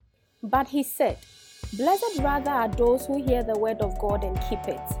But he said, "Blessed rather are those who hear the word of God and keep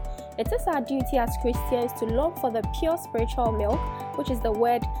it." It is our duty as Christians to long for the pure spiritual milk, which is the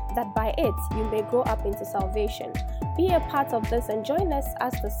word, that by it you may grow up into salvation. Be a part of this and join us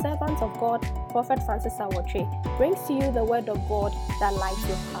as the servant of God, Prophet Francis Awotre, brings to you the word of God that lights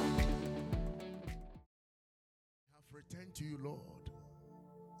your path. Have returned to you, Lord.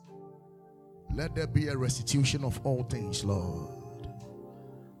 Let there be a restitution of all things, Lord.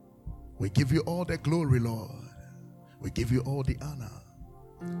 We give you all the glory, Lord. We give you all the honor.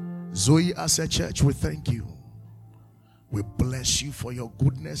 Zoe, as a church, we thank you. We bless you for your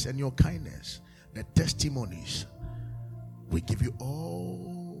goodness and your kindness, the testimonies. We give you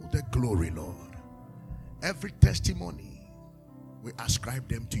all the glory, Lord. Every testimony, we ascribe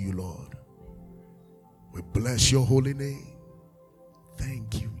them to you, Lord. We bless your holy name.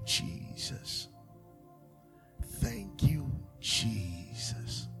 Thank you, Jesus. Thank you,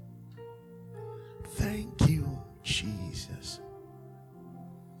 Jesus. Thank you, Jesus.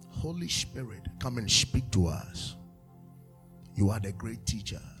 Holy Spirit, come and speak to us. You are the great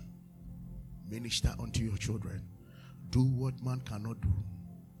teacher. Minister unto your children. Do what man cannot do.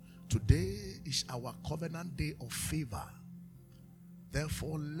 Today is our covenant day of favor.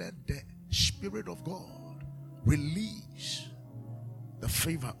 Therefore, let the Spirit of God release the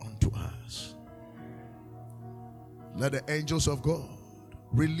favor unto us. Let the angels of God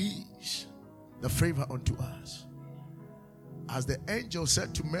release the favor unto us. As the angel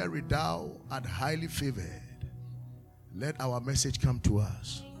said to Mary, "Thou art highly favored." Let our message come to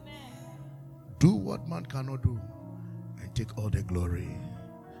us. Amen. Do what man cannot do and take all the glory.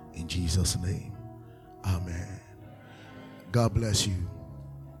 In Jesus' name. Amen. God bless you.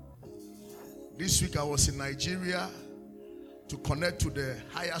 This week I was in Nigeria to connect to the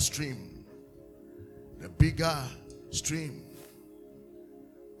higher stream, the bigger stream.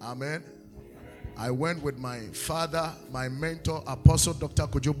 Amen. I went with my father, my mentor, Apostle Dr.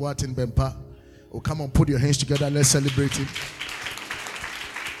 Kojo Boateng Bempah. Oh, come on, put your hands together. Let's celebrate him.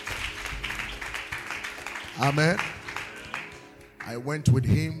 Amen. I went with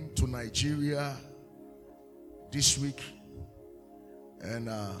him to Nigeria this week. And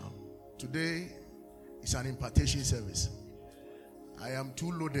today is an impartation service. I am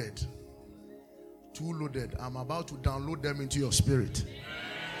too loaded. Too loaded. I'm about to download them into your spirit.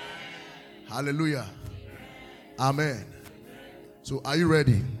 Hallelujah. Amen. So are you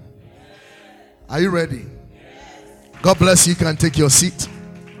ready? Are you ready? God bless you. You can take your seat.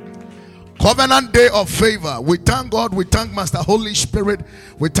 Covenant day of favor. We thank God. We thank Master Holy Spirit.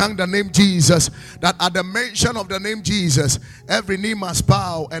 We thank the name Jesus. That at the mention of the name Jesus, every knee must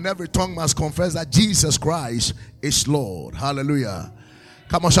bow and every tongue must confess that Jesus Christ is Lord. Hallelujah.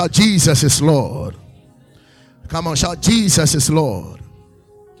 Come on, shout, Jesus is Lord. Come on, shout, Jesus is Lord.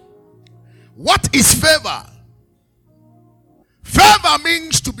 What is favor? Favor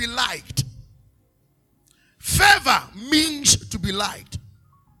means to be liked. Favor means to be liked.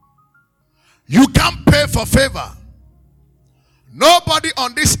 You can't pay for favor. Nobody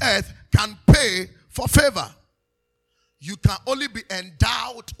on this earth can pay for favor. You can only be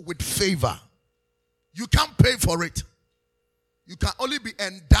endowed with favor. You can't pay for it. You can only be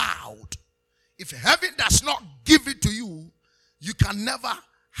endowed. If heaven does not give it to you, you can never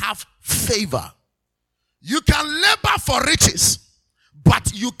have favor. You can labor for riches,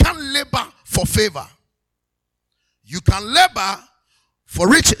 but you can't labor for favor. You can labor for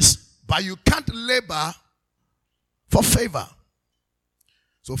riches, but you can't labor for favor.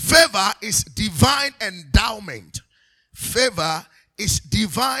 So favor is divine endowment. Favor is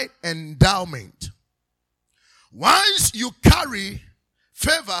divine endowment. Once you carry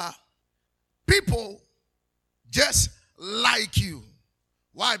favor, people just like you.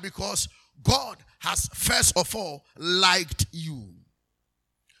 Why? Because God has first of all liked you.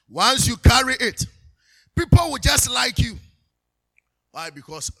 Once you carry it, people will just like you. Why?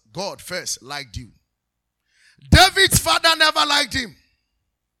 Because God first liked you. David's father never liked him.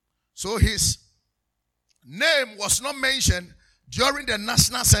 So his name was not mentioned during the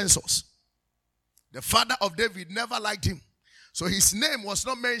national census. The father of David never liked him. So his name was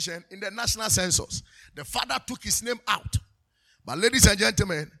not mentioned in the national census. The father took his name out. But ladies and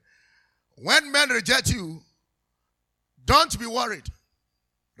gentlemen, when men reject you, don't be worried.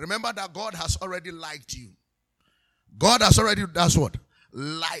 Remember that God has already liked you. God has already, that's what?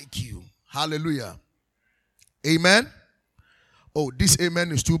 Like you. Hallelujah. Amen. Oh, this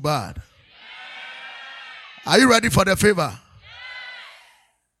amen is too bad. Are you ready for the favor?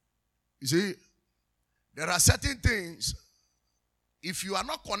 You see, there are certain things, if you are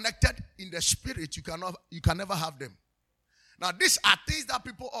not connected in the spirit, you can never have them. Now, these are things that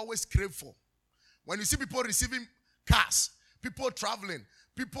people always crave for. When you see people receiving cars, people traveling,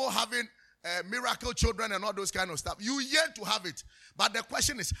 people having miracle children and all those kind of stuff, you yearn to have it. But the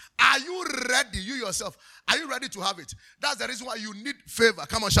question is, are you ready? You yourself, are you ready to have it? That's the reason why you need favor.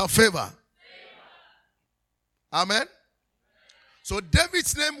 Come on, shout favor. Amen. So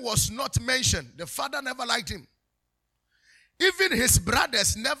David's name was not mentioned. The father never liked him. Even his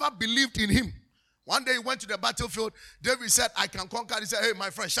brothers never believed in him. One day he went to the battlefield. David said, I can conquer. He said, hey, my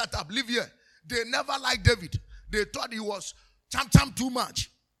friend, shut up. Live here. They never liked David. They thought he was cham too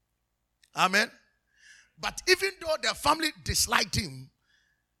much. Amen. But even though their family disliked him,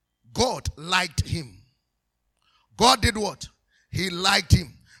 God liked him. God did what? He liked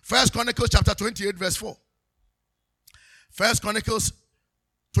him. 1 Chronicles chapter 28 verse 4. 1 Chronicles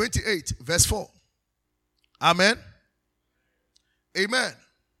 28 verse 4. Amen. Amen.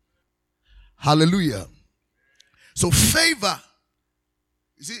 Hallelujah. So favor,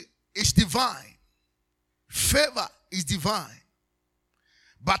 you see, is divine. Favor is divine.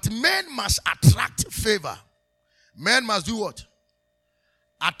 But men must attract favor. Men must do what?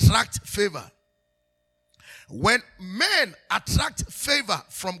 Attract favor. When men attract favor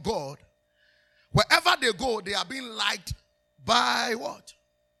from God, wherever they go, they are being liked by what?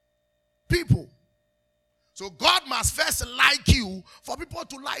 People. So God must first like you for people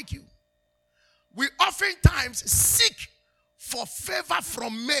to like you. We oftentimes seek for favor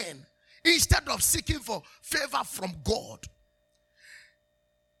from men instead of seeking for favor from God.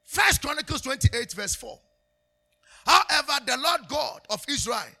 1 Chronicles 28 verse 4. However, the Lord God of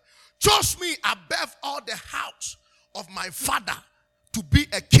Israel chose me above all the house of my father to be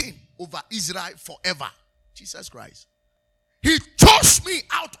a king over Israel forever. Jesus Christ. He chose me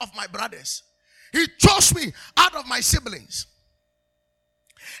out of my brothers. He chose me out of my siblings.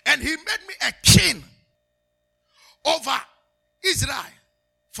 And he made me a king over Israel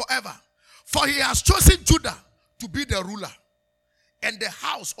forever. For he has chosen Judah to be the ruler, and the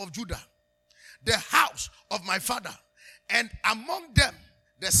house of Judah, the house of my father, and among them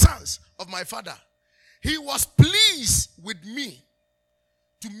the sons of my father. He was pleased with me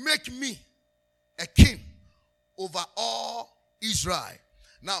to make me a king over all Israel.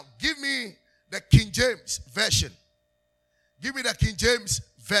 Now, give me the King James Version. Give me the King James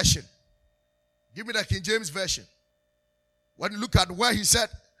Version. Give me the King James Version. When you look at where he said,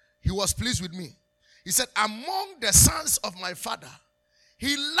 he was pleased with me. He said, among the sons of my father,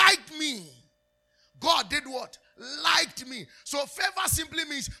 he liked me. God did what? Liked me. So favor simply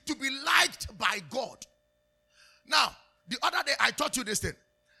means to be liked by God. Now, the other day I taught you this thing.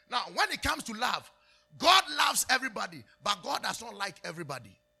 Now, when it comes to love, God loves everybody, but God does not like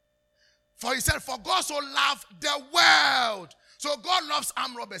everybody. For he said, for God so loved the world. So God loves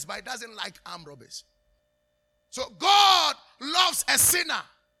armed robbers, but he doesn't like armed robbers. So God loves a sinner.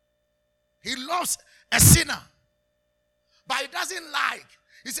 He loves a sinner. But he doesn't like.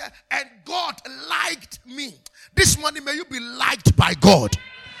 He said, and God liked me. This morning, may you be liked by God.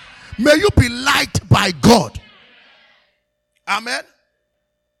 May you be liked by God. Amen.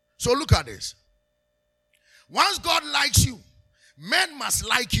 So look at this. Once God likes you, men must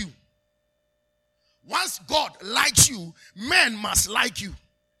like you. Once God likes you, men must like you.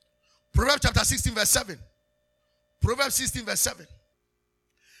 Proverbs chapter 16 verse 7. Proverbs 16 verse 7.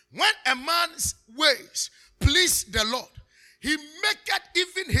 When a man's ways please the Lord, he maketh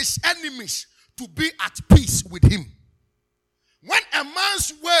even his enemies to be at peace with him. When a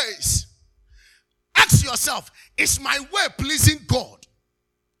man's ways, ask yourself, is my way pleasing God?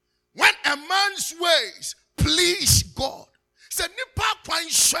 When a man's ways please God, say nipa kwan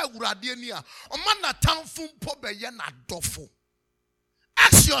hwe urade ani a oma na tamfo mpo beye na dofo.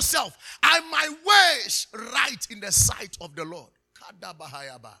 Ask yourself, are my ways right in the sight of the Lord?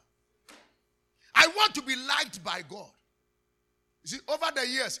 I want to be liked by God. You see, over the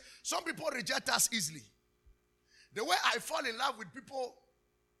years, some people reject us easily. The way I fall in love with people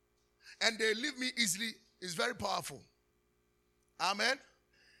and they leave me easily is very powerful. Amen.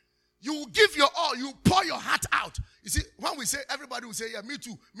 You give your all, you pour your heart out. You see, when we say, everybody will say, yeah, me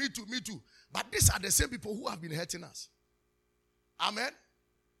too, me too, me too. But these are the same people who have been hurting us. Amen.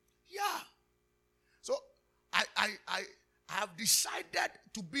 Yeah. So I have decided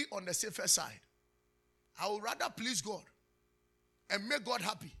to be on the safer side. I would rather please God and make God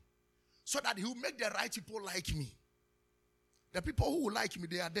happy so that he will make the right people like me. The people who will like me,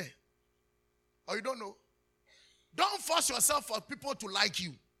 they are there. Or you don't know? Don't force yourself for people to like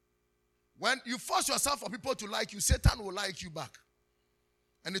you. When you force yourself for people to like you, Satan will like you back.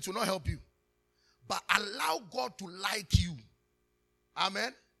 And it will not help you. But allow God to like you.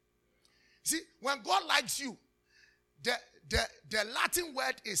 Amen. See, when God likes you, The Latin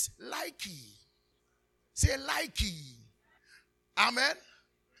word is likey. Say likey. Amen.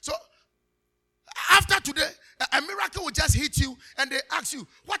 So after today, a miracle will just hit you and they ask you,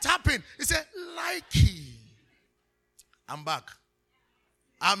 what happened? You say, likey. I'm back.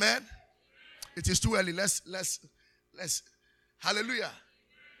 Amen. It is too early. Let's hallelujah.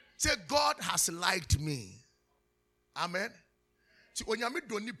 Say, God has liked me. Amen. See, when you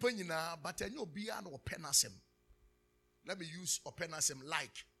don't need penny now, but you be an openasem. Let me use openasem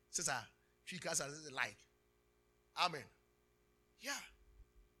like. Says like. Amen. Yeah.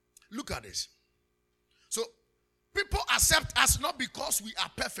 Look at this. So people accept us not because we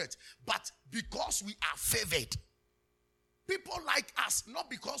are perfect, but because we are favored. People like us not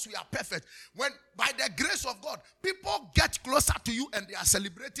because we are perfect. When by the grace of God, people get closer to you and they are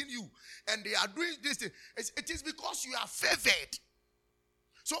celebrating you and they are doing this thing. It is because you are favored.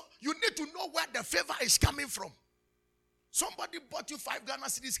 So you need to know where the favor is coming from. Somebody bought you 5 Ghana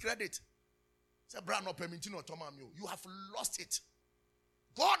cedis credit. Say, you have lost it.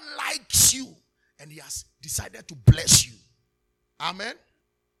 God likes you and he has decided to bless you. Amen.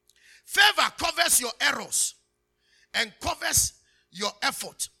 Favor covers your errors and covers your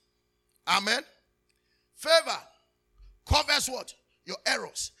effort. Amen. Favor covers what? Your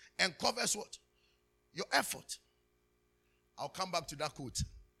errors and covers what? Your effort. I'll come back to that quote.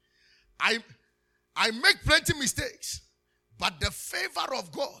 I make plenty mistakes, but the favor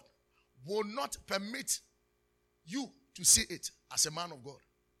of God will not permit you to see it as a man of God.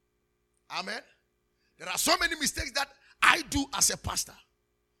 Amen. There are so many mistakes that I do as a pastor.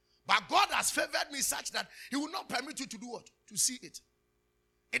 But God has favored me such that he will not permit you to do what? To see it.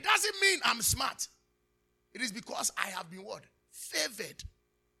 It doesn't mean I'm smart. It is because I have been what? Favored.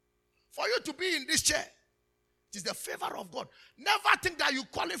 For you to be in this chair, it is the favor of God. Never think that you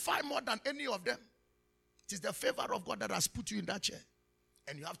qualify more than any of them. It is the favor of God that has put you in that chair.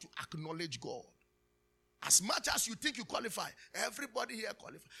 And you have to acknowledge God. As much as you think you qualify, everybody here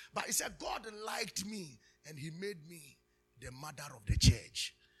qualifies. But he said, God liked me and he made me the mother of the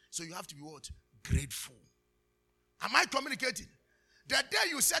church. So you have to be what? Grateful. Am I communicating? The day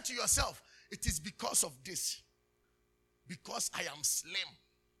you said to yourself, it is because of this. Because I am slim.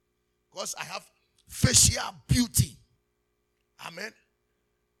 Because I have facial beauty. Amen.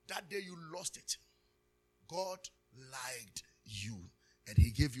 That day you lost it. God liked you. And he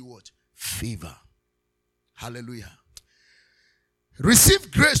gave you what? Favor. Hallelujah.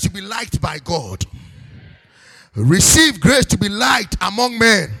 Receive grace to be liked by God. Receive grace to be liked among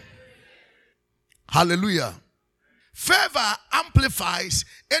men. Hallelujah. Favor amplifies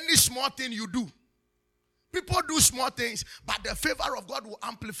any small thing you do. People do small things, but the favor of God will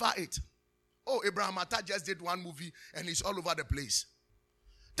amplify it. Oh, Abraham Atta just did one movie and it's all over the place.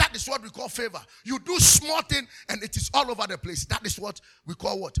 That is what we call favor. You do small thing and it is all over the place. That is what we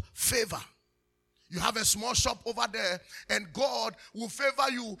call what? Favor. You have a small shop over there and God will favor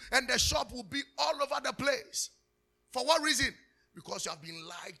you and the shop will be all over the place. For what reason? Because you have been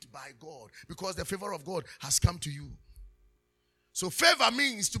liked by God. Because the favor of God has come to you. So favor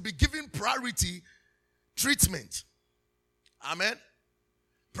means to be given priority treatment. Amen.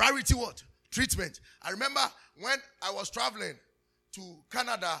 Priority what? Treatment. I remember when I was traveling to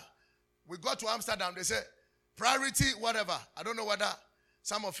Canada, we got to Amsterdam, they said, priority whatever. I don't know whether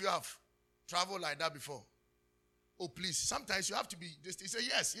some of you have traveled like that before. Oh, please. Sometimes you have to be this. He said,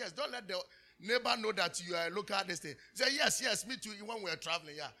 yes. Don't let the neighbor know that you are a local this thing. He said, yes, me too, when we are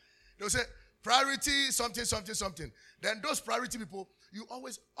traveling, yeah. They'll say, priority, something. Then those priority people,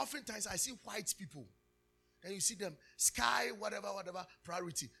 oftentimes I see white people. Then you see them, sky, whatever,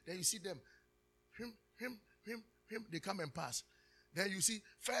 priority. Then you see them, him, they come and pass. Then you see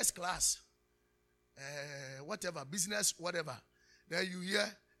first class, whatever, business, whatever. Then you hear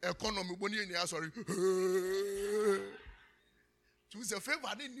economy, sorry. Choose a favor,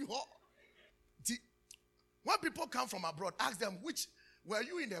 I didn't know. When people come from abroad, ask them, were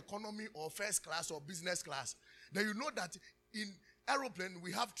you in economy or first class or business class? Then you know that in aeroplane,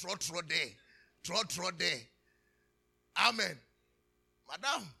 we have trot there. Amen.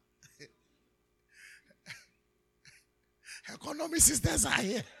 Madam, economy sisters are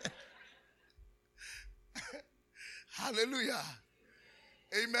here. Hallelujah.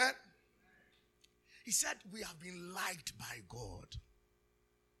 Amen. He said, we have been liked by God.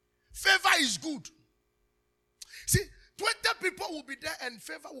 Favor is good. See, 20 people will be there and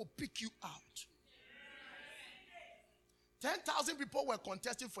favor will pick you out. 10,000 people were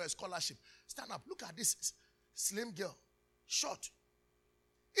contesting for a scholarship. Stand up. Look at this slim girl. Short.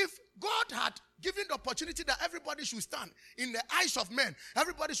 If God had given the opportunity that everybody should stand in the eyes of men,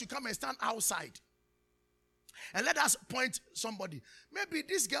 everybody should come and stand outside. And let us point somebody. Maybe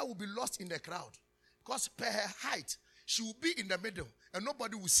this girl will be lost in the crowd. Because per her height, she will be in the middle. And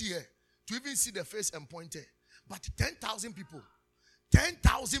nobody will see her. To even see the face and point her. But 10,000 people.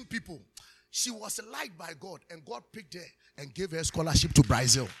 10,000 people. She was liked by God. And God picked her and gave her scholarship to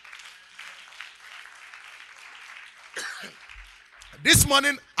Brazil. This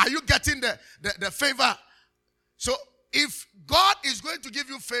morning, are you getting the favor? So, if God is going to give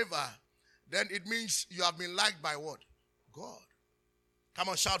you favor, then it means you have been liked by what? God. Come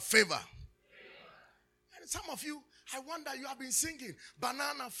on, shout favor. And some of you, I wonder, you have been singing,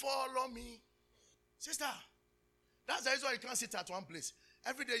 banana follow me. Sister, that's the reason why you can't sit at one place.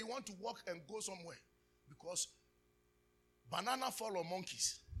 Every day you want to walk and go somewhere. Because banana follow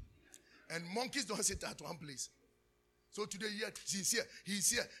monkeys. And monkeys don't sit at one place. So today, he's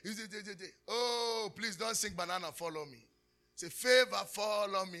here. Oh, please don't sing banana follow me. Say favor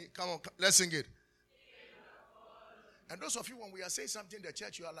follow me. Come on, let's sing it. And those of you, when we are saying something in the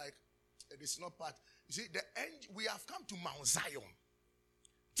church, you are like, it is not part. You see, the end, we have come to Mount Zion.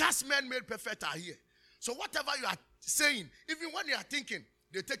 Just men made perfect are here. So whatever you are saying, even when you are thinking,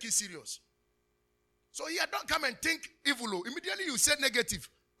 they take it serious. So here, don't come and think evil. Immediately you say negative,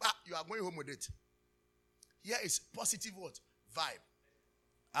 but you are going home with it. Here is positive what? Vibe.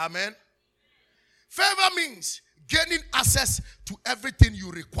 Amen. Favor means gaining access to everything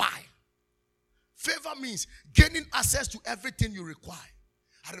you require. Favor means gaining access to everything you require.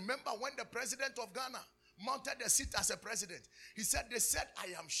 I remember when the president of Ghana mounted the seat as a president, they said, I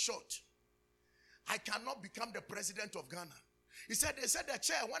am short. I cannot become the president of Ghana. They said the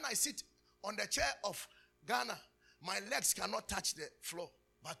chair, when I sit on the chair of Ghana, my legs cannot touch the floor.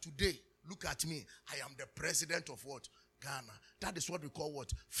 But today, look at me. I am the president of what? Ghana. That is what we call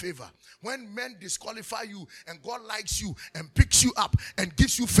what? Favor. When men disqualify you and God likes you and picks you up and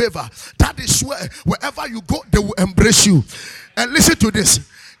gives you favor, that is where wherever you go, they will embrace you. And listen to this.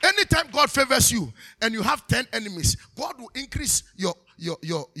 Anytime God favors you and you have 10 enemies, God will increase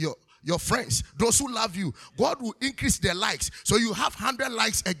your friends, those who love you. God will increase their likes. So you have 100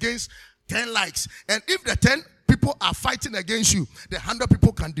 likes against 10 likes. And if the 10 people are fighting against you, the 100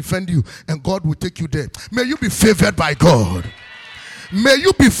 people can defend you and God will take you there. May you be favored by God. May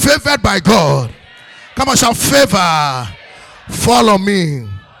you be favored by God. Come on, shout favor. Follow me.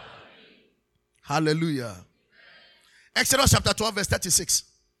 Hallelujah. Exodus chapter 12 verse 36.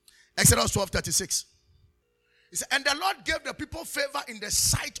 Exodus 12 36. It said, and the Lord gave the people favor in the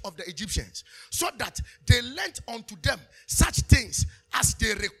sight of the Egyptians, so that they lent unto them such things as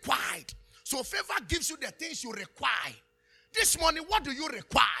they required. So favor gives you the things you require. This morning, what do you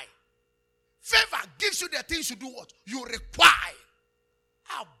require? Favor gives you the things you do what? You require.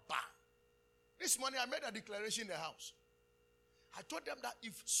 Abba. This morning, I made a declaration in the house. I told them that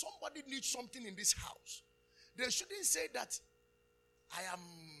if somebody needs something in this house, they shouldn't say that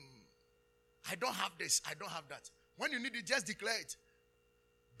I don't have this, I don't have that. When you need it, just declare it.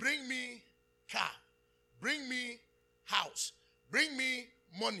 Bring me car. Bring me house. Bring me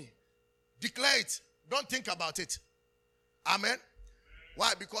money. Declare it. Don't think about it. Amen.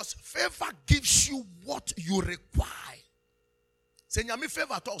 Why? Because favor gives you what you require. Say, "Nyame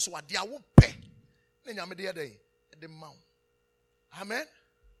favor to also what dia wo pe." Na nyame de dey the mount. Amen.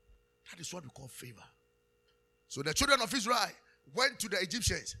 That is what we call favor. So the children of Israel went to the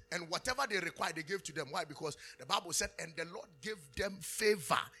Egyptians, and whatever they required, they gave to them. Why? Because the Bible said, and the Lord gave them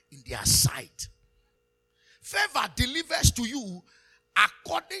favor in their sight. Favor delivers to you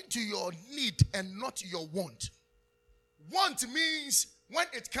according to your need and not your want. Want means when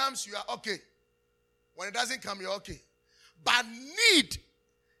it comes, you are okay. When it doesn't come, you're okay. But need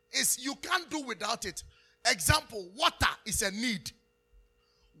is you can't do without it. Example, water is a need.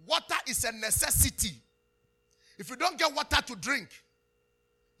 Water is a necessity. If you don't get water to drink,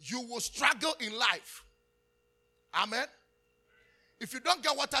 you will struggle in life. Amen. If you don't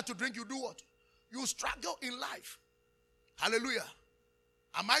get water to drink, you do what? You struggle in life. Hallelujah.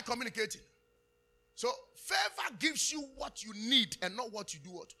 Am I communicating? So favor gives you what you need and not what you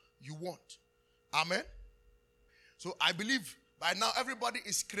do what you want. Amen. So I believe by now everybody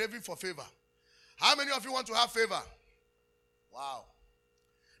is craving for favor. How many of you want to have favor? Wow.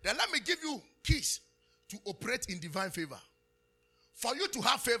 Then let me give you keys to operate in divine favor. For you to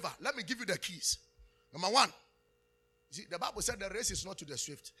have favor, let me give you the keys. Number one, you see, the Bible said the race is not to the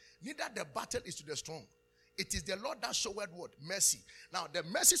swift, neither the battle is to the strong. It is the Lord that showed what? Mercy. Now, the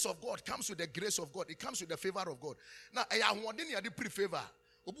mercies of God comes with the grace of God. It comes with the favor of God. Now, I'm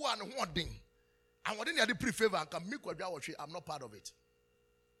not part of it.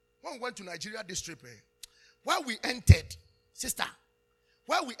 When we went to Nigeria this trip, where we entered, sister,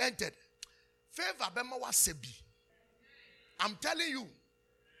 where we entered, Favor bema wa sebi. I'm telling you.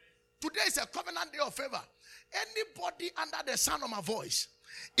 Today is a covenant day of favor. Anybody under the sound of my voice,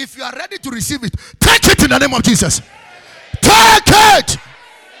 if you are ready to receive it, take it in the name of Jesus. Take it.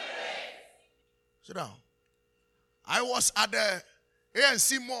 Sit down. I was at the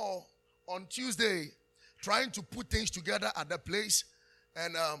ANC Mall on Tuesday trying to put things together at the place.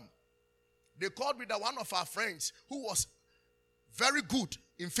 And they called me that one of our friends who was very good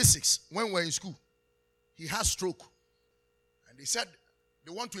in physics when we were in school, he has stroke. And they said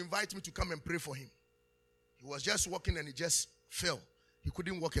they want to invite me to come and pray for him. He was just walking and he just fell. He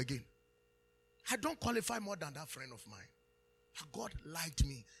couldn't walk again. I don't qualify more than that friend of mine. But God liked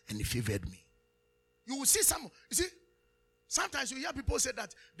me and he favored me. You will see sometimes you hear people say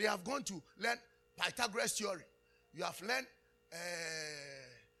that they have gone to learn Pythagoras theory. You have learned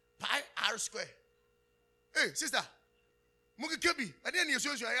pi r square. Hey, sister. Mugi kebi. I didn't use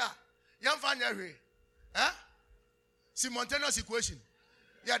your Yam fanya way. Huh? Simultaneous equation.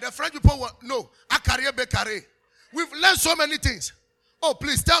 Yeah, the French people will no. A carrier be carré. We've learned so many things. Oh,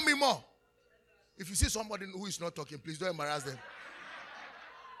 please tell me more. If you see somebody who is not talking, please don't embarrass them.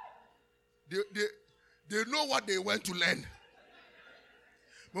 They know what they went to learn.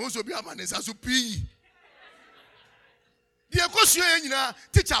 And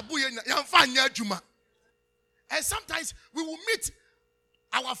sometimes we will meet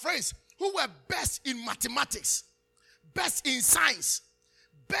our friends who were best in mathematics, best in science,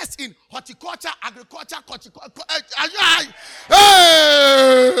 best in horticulture, agriculture,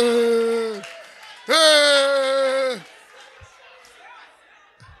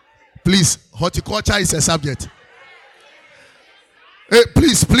 Please, horticulture is a subject. Hey,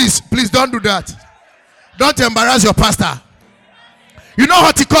 please don't do that. Don't embarrass your pastor. You know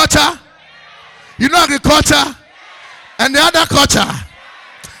horticulture, you know agriculture, and the other culture.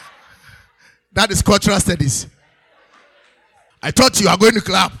 That is cultural studies. I thought you are going to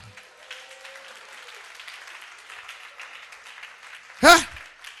clap. Huh?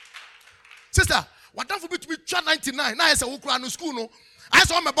 Sister, what time for me to be 99? Now I say, no school, no. I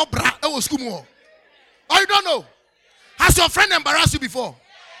saw my bra, I was school more. Oh, you don't know? Has your friend embarrassed you before?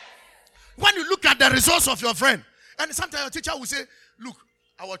 When you look at the results of your friend, and sometimes your teacher will say, look,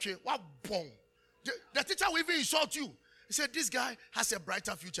 I watch you, what bong. The teacher will even insult you. He said, this guy has a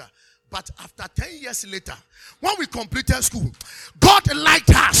brighter future. But after 10 years later, when we completed school, God liked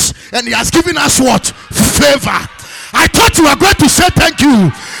us and he has given us what? Favor. I thought you were going to say thank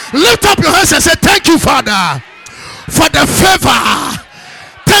you. Lift up your hands and say thank you, Father, for the favor.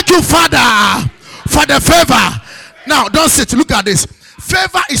 Thank you, Father, for the favor. Now, don't sit. Look at this.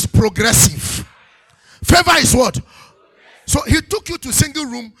 Favor is progressive. Favor is what? So he took you to single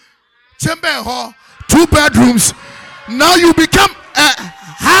room, chamber and hall, 2 bedrooms. Now you become a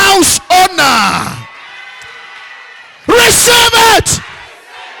house owner. Receive it.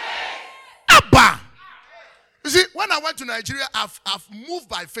 Abba. You see, when I went to Nigeria, I've moved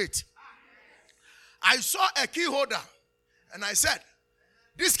by faith. I saw a key holder and I said,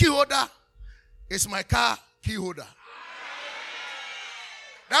 this key holder is my car key holder.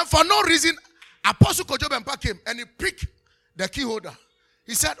 Then for no reason, Apostle Kojo Bempa came and he picked the key holder.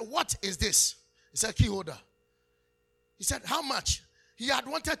 He said, what is this? He said, key holder. He said, how much? He had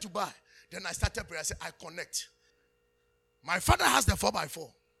wanted to buy. Then I started praying. I said, I connect. My father has the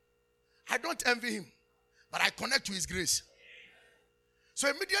 4x4. I don't envy him, but I connect to his grace. So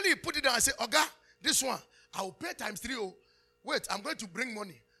immediately he put it down. I said, Oga, this one, I will pay times 3. Oh, wait, I'm going to bring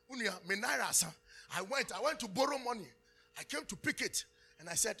money. I went to borrow money. I came to pick it. And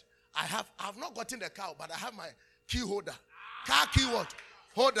I said, I have not gotten the car, but I have my key holder. Car key what?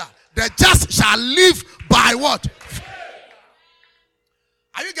 Holder. The just shall live by what?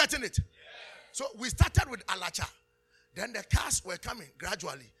 Are you getting it? So we started with Alacha. Then the cars were coming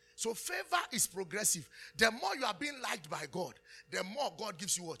gradually. So favor is progressive. The more you are being liked by God, the more God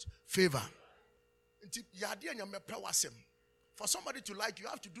gives you what? Favor. For somebody to like you,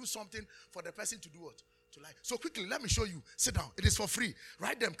 have to do something for the person to do what? To like. So quickly, let me show you. Sit down. It is for free.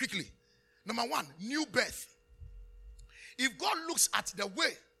 Write them quickly. Number 1, new birth. If God looks at the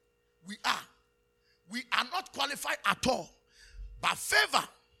way we are not qualified at all. But favor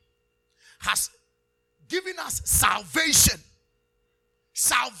has given us salvation.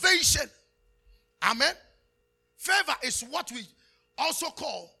 Salvation. Amen. Favor is what we also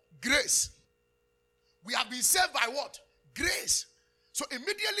call grace. We have been saved by what? Grace. So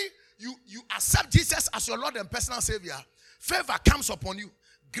immediately you accept Jesus as your Lord and personal Savior. Favor comes upon you.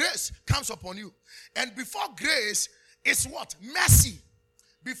 Grace comes upon you. And before grace is what? Mercy.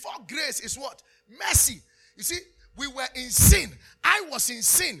 Before grace is what? Mercy. You see, we were in sin. I was in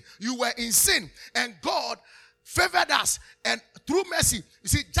sin. You were in sin. And God favored us. And through mercy, you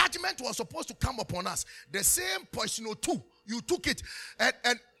see, judgment was supposed to come upon us. The same portion or two, you took it.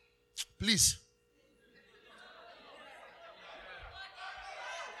 And please.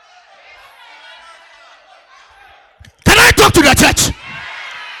 Can I talk to the church?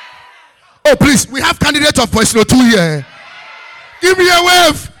 Oh, please, we have candidate of portion 2 here. Give me a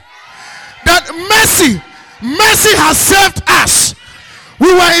wave. That mercy has saved us.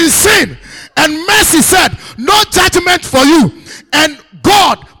 We were in sin, and mercy said, no judgment for you. And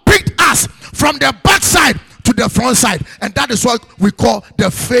God picked us from the backside to the front side. And that is what we call the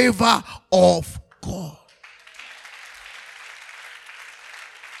favor of God.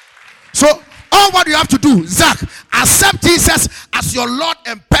 So, all what you have to do, Zach, accept Jesus as your Lord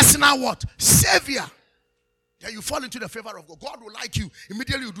and personal what? Savior. Then you fall into the favor of God. God will like you.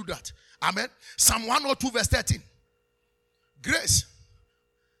 Immediately you do that. Amen. Psalm 102 verse 13. Grace,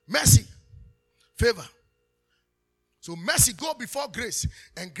 mercy, favor. So mercy go before grace,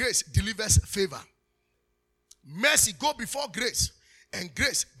 and grace delivers favor. Mercy go before grace, and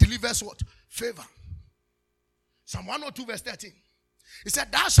grace delivers what? Favor. Psalm 102 verse 13. He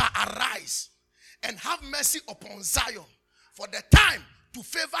said, thou shalt arise and have mercy upon Zion, for the time to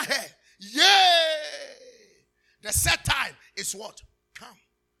favor her. Yay! The set time is what? Come.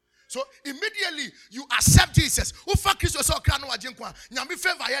 So immediately you accept Jesus. Ufa Christ so kra no ajenkwa. Nyame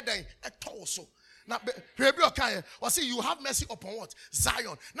favor ye den etoso. Na baby okay. Or see you have mercy upon what?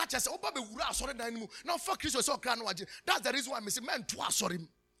 Zion. Not just oba be wura asore dan mu. Na ufa Christ so kra no aje. That's the reason why me say men to asore.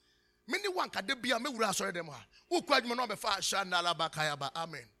 Many one ka de bia me wura asore dem ha. Ukwa adwuma no be fa shana la bakaya ba.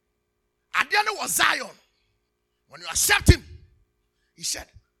 Amen. Adiane was Zion. When you accept him, he said,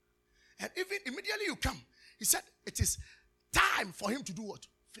 and even immediately you come, he said, it is time for him to do what?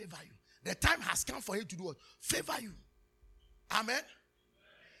 Favor you. The time has come for him to do what? Favor you. Amen.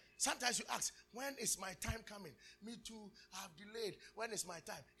 Sometimes you ask, when is my time coming? Me too, I have delayed. When is my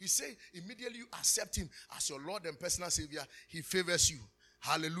time? He said, immediately you accept him as your Lord and personal Savior, he favors you.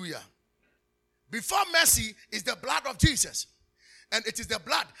 Hallelujah. Before mercy is the blood of Jesus. And it is the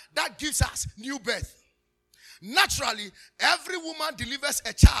blood that gives us new birth. Naturally, every woman delivers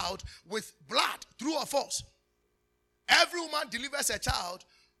a child with blood, true or false. Every woman delivers a child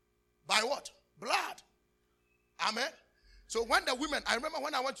by what? Blood. Amen. So when the women, I remember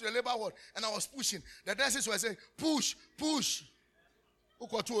when I went to the labor ward and I was pushing, the nurses were saying, push, push.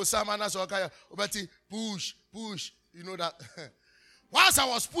 Push, push. You know that. Whilst I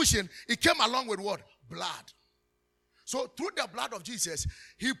was pushing, it came along with what? Blood. So through the blood of Jesus,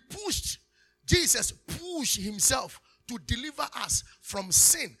 Jesus pushed himself to deliver us from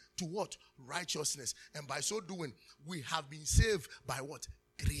sin to what? Righteousness. And by so doing, we have been saved by what?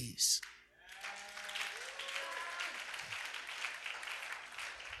 Grace.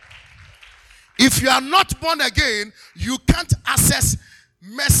 If you are not born again, you can't access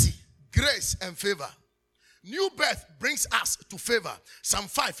mercy, grace, and favor. New birth brings us to favor. Psalm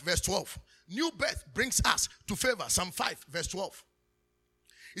 5 verse 12. New birth brings us to favor. Psalm 5 verse 12.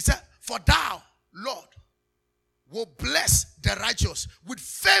 He said, for thou, Lord, will bless the righteous with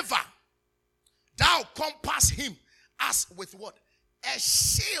favor. Thou compass him as with what? A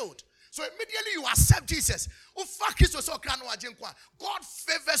shield. So immediately you accept Jesus. God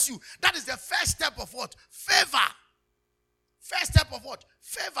favors you. That is the first step of what? Favor. First step of what?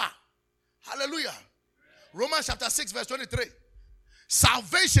 Favor. Hallelujah. Romans chapter 6 verse 23.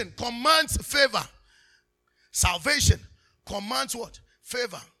 Salvation commands favor. Salvation commands what?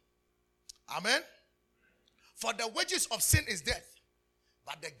 Favor. Amen. For the wages of sin is death,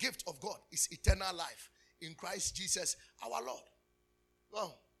 but the gift of God is eternal life in Christ Jesus our Lord.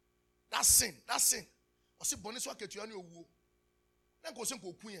 Well, that's sin. That's sin. Osi boniswa ketuani owu. Na go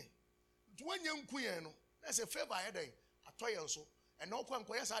senko kuyen. Duanye nkuyen no. There's a favor here atoye so. And no kwa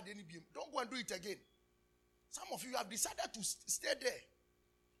nkoya sa de ni biem. Don't go and do it again. Some of you have decided to stay there.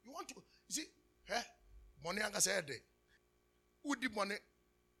 You want to, you see, money anga say there. Udi money,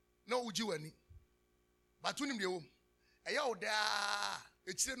 no uji wani. But when you home, eya oda,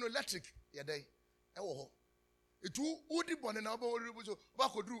 it's no electric yadai. Ewo ho. Itu udi money na so ba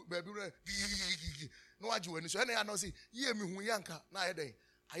ko dru baby no aji wani. So ene ya no say ye mi hu yanka na yadai.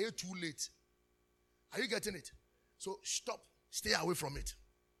 Are you too late? Are you getting it? So stop, stay away from it.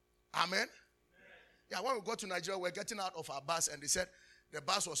 Amen. Yeah, when we got to Nigeria, we were getting out of our bus and they said the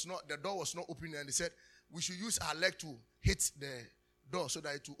door was not opening, and they said we should use our leg to hit the door so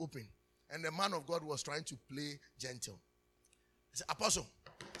that it will open. And the man of God was trying to play gentle. He said, Apostle,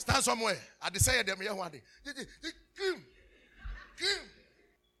 stand somewhere. I decided them here one day. Kim.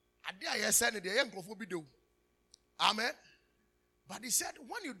 I dare you send it there. Amen. But he said,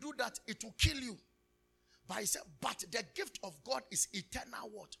 when you do that, it will kill you. But he said, but the gift of God is eternal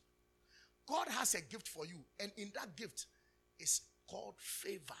what? God has a gift for you. And in that gift is called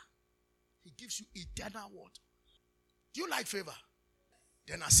favor. He gives you eternal what? Do you like favor?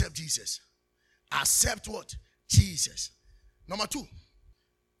 Then accept Jesus. Accept what? Jesus. Number 2.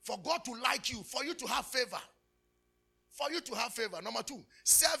 For God to like you, for you to have favor. For you to have favor. Number 2,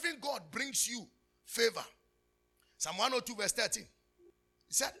 serving God brings you favor. Psalm 102 verse 13.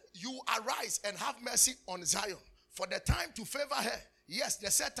 He said, you arise and have mercy on Zion, for the time to favor her. Yes,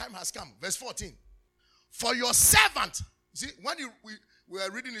 the set time has come. Verse 14. For your servant. See, when we were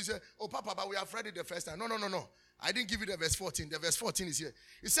reading, he said, oh, Papa, but we have read it the first time. No. I didn't give you the verse 14. The verse 14 is here.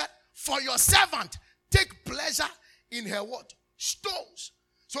 He said, for your servant, take pleasure in her what? Stones.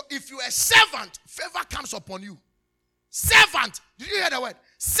 So if you are a servant, favor comes upon you. Servant. Did you hear the word?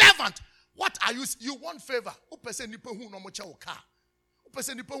 Servant. What are you? You want favor.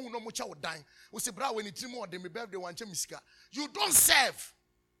 You don't serve.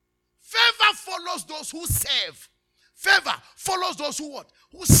 Favor follows those who serve. Favor follows those who what?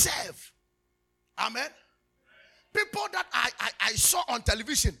 Who serve. Amen. People that I saw on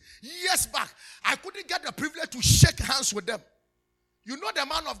television years back, I couldn't get the privilege to shake hands with them. You know the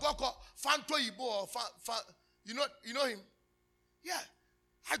man of God called Fanto Ibo or you know him? Yeah.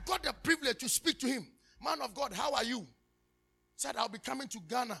 I got the privilege to speak to him. Man of God, how are you? Said, I'll be coming to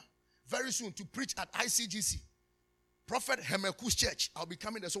Ghana very soon to preach at ICGC. Prophet Hemeku's church. I'll be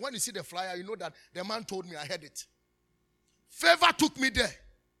coming there. So when you see the flyer, you know that the man told me, I heard it. Favor took me there.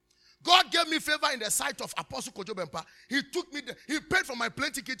 God gave me favor in the sight of Apostle Kojo Bempa. He took me there. He paid for my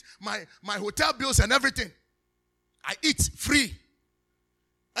plane ticket, my hotel bills and everything. I eat free.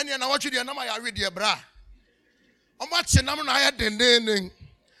 And you know what you do? I read your bra. How much you know I had the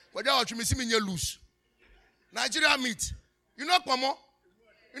what you see me lose. Nigeria meat. You know Kwamo?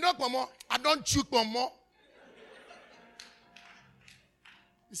 You know Kwamo? I don't chew Kwamo.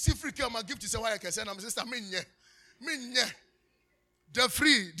 You see free care my gift is why I can say I'm sister minye. The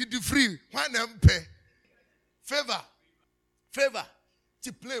free, the free. Why them pay? Favor.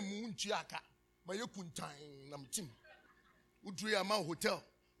 To play moon chiaka. My yokuntain nam team. Udria ma hotel.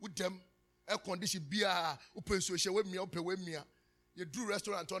 With them. Air condition beer. Open social with me. Open with me. You do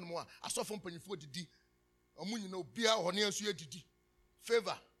restaurant on more. I saw from penny for the D. Amun you know beer or near so didi.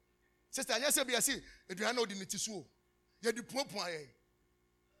 Favor. Sister, I say be I see. You know the nitisu. You do point.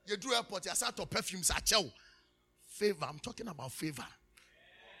 You do airport. You start to perfumes. Favor. I'm talking about favor.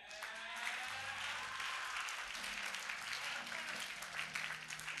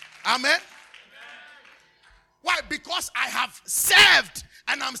 Amen. Why? Because I have served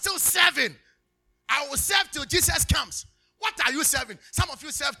and I'm still serving. I will serve till Jesus comes. What are you serving? Some of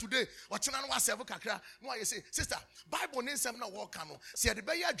you serve today. What you know serve kakra? No, you say, sister, Bible name serve no work no. See the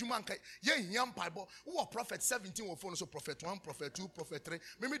beya jumanka ye yam Bible. Who prophet 17 or phone so prophet 1, prophet 2, prophet 3.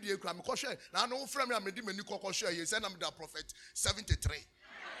 Maybe the ekra me ko share. Na no frame me amedi mani ko share. You say I'm the prophet 73.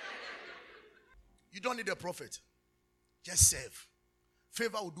 You don't need a prophet. Just serve.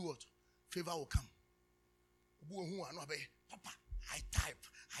 Favor will do what? Favor will come. Papa, I type.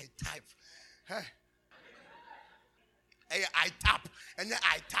 Hey. I tap and then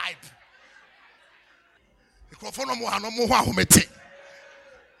I type.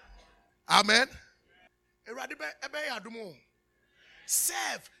 Amen.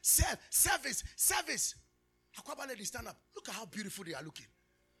 Service. Ladies, stand up. Look at how beautiful they are looking.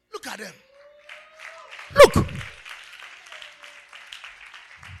 Look at them. Look.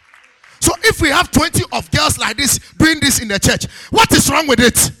 So if we have 20 of girls like this doing this in the church, what is wrong with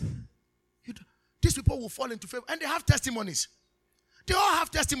it? These people will fall into favor. And they have testimonies. They all have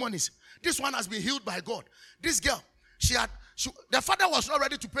testimonies. This one has been healed by God. This girl, the father was not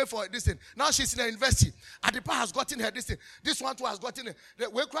ready to pay for this thing. Now she's in the university. Adipa has gotten her this thing. This one too has gotten it.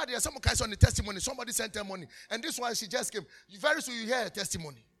 We cried there. Some guys on the testimony. Somebody sent her money. And this one, she just came. Very soon you hear her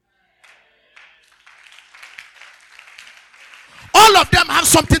testimony. All of them have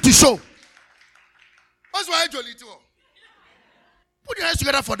something to show. What's why Jolie too? Put your hands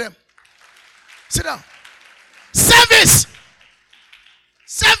together for them. Sit down. Service.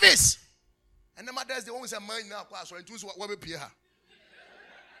 And the mother is the one who said, "Mine now, so it was what we pay her."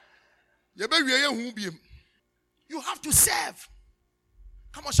 You have to serve.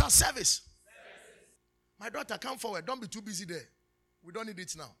 Come on, shout service. My daughter, come forward. Don't be too busy there. We don't need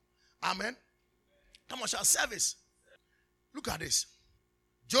it now. Amen. Come on, shout service. Look at this.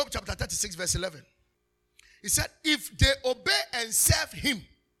 Job chapter 36, verse 11. He said, if they obey and serve him,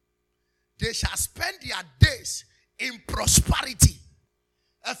 they shall spend their days in prosperity.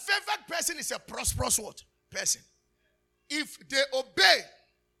 A favored person is a prosperous what? Person. if they obey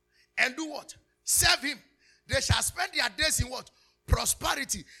and do what? Serve him. They shall spend their days in what?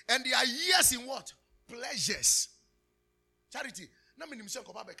 Prosperity. And their years in what? Pleasures. Charity. Na me nimse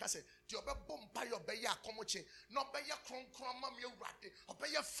ko ba be ka se di obebom pa yo be ya akomoche na obe ya kronkron ma me urade obe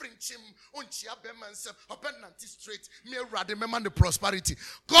ya frinchim onchia be mansem obe nanti straight me urade me man the prosperity.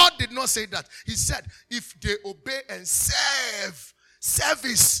 God did not say that. He said if they obey and serve.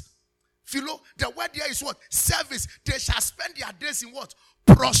 Service. Philo, the word here is what? Service. They shall spend their days in what?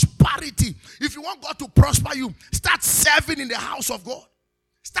 Prosperity. If you want God to prosper you, start serving in the house of God.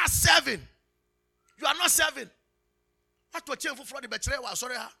 Start serving. You are not serving. What to change for the betrayal?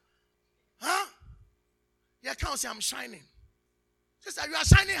 Sorry, huh? You can't say I'm shining. Sister, you are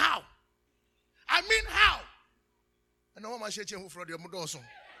shining how? I mean how? And no one say change for the mudoso.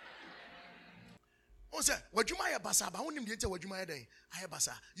 Oh, sir, what you might basa, but only the what you might day. I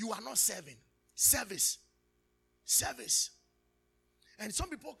basa. You are not serving. Service. Service. And some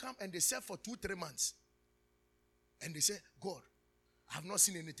people come and they serve for 2-3 months. And they say, God, I have not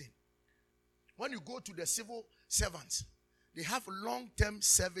seen anything. When you go to the civil servants, they have long-term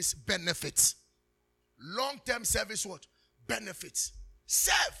service benefits. Long-term service what? Benefits.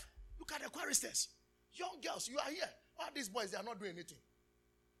 Serve. Look at the choristers. Young girls, you are here. All these boys, they are not doing anything.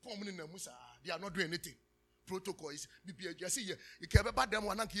 They are not doing anything. Protocol is you see here. You can be bad them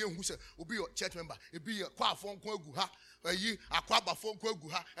one who say be your church member. It be a qua phone call guha, a quaba phone call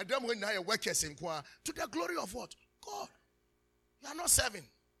guha, and then when I workers in qua to the glory of what? God. You are not serving.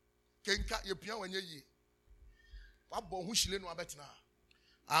 Kenka you pian when ye.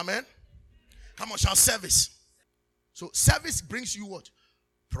 Amen. Come on, shall service. So service brings you what?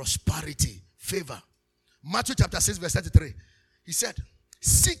 Prosperity, favor. Matthew chapter 6 verse 33. He said,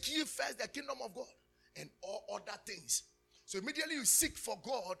 seek ye first the kingdom of God and all other things. So immediately you seek for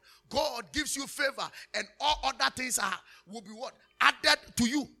God, God gives you favor and all other things will be what? Added to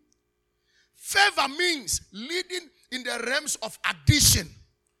you. Favor means leading in the realms of addition.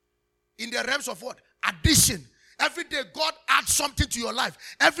 In the realms of what? Addition. Every day God adds something to your life.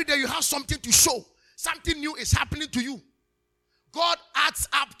 Every day you have something to show. Something new is happening to you. God adds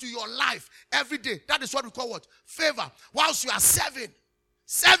up to your life every day. That is what we call what? Favor. Whilst you are serving.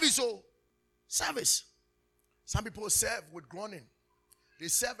 Service, oh. Service. Some people serve with groaning. They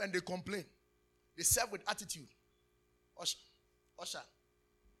serve and they complain. They serve with attitude. Usher.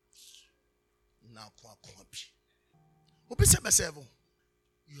 Now,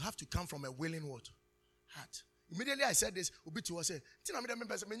 you have to come from a willing what? Heart. Immediately I said this, Ubi to us say, Tina me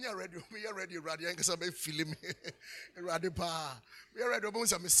ready, ready, and some feeling ready pa. We are ready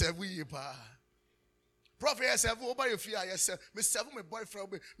to me serve we pa. Prophet I serve over your fear, yes, sir. Me serve my boyfriend,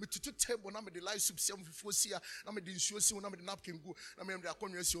 me to table, now me the light soup, some before see, now me the show, see, now me the napkin go, now me the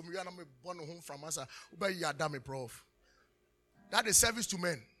corner, see, me, and I'm born home from us, obey ya, damn it, prof. That is service to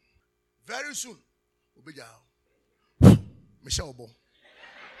men. Very soon, obey ya. Michelle Bo.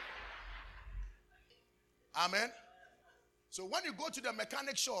 Amen. So when you go to the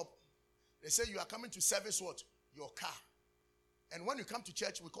mechanic shop, they say you are coming to service what? Your car. And when you come to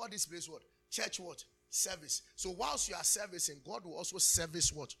church, we call this place what? Church what? Service. So whilst you are servicing, God will also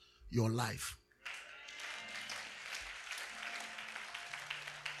service what? Your life.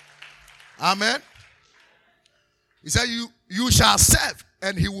 Amen. He said you shall serve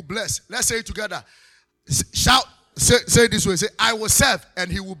and he will bless. Let's say it together. Shout, say it this way. Say, I will serve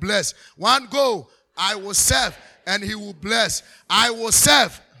and he will bless. One go. I will serve and he will bless. I will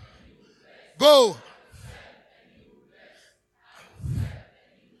serve. Go.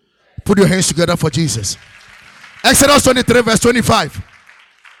 Put your hands together for Jesus. Exodus 23 verse 25.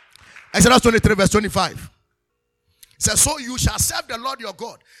 Exodus 23 verse 25. It says, so you shall serve the Lord your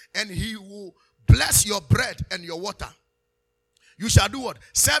God and he will bless your bread and your water. You shall do what?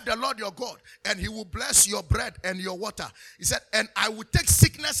 Serve the Lord your God, and he will bless your bread and your water. He said, and I will take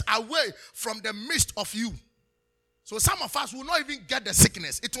sickness away from the midst of you. So some of us will not even get the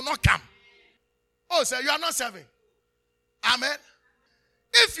sickness. It will not come. Oh, sir, you are not serving. Amen.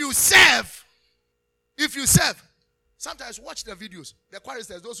 If you serve, sometimes watch the videos. The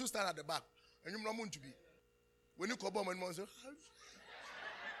choristers, those who stand at the back, and you know to be. When you come home,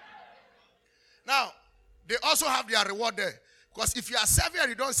 now, they also have their reward there. Because if you are serving and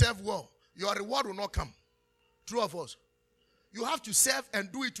you don't serve well, your reward will not come. True of us. You have to serve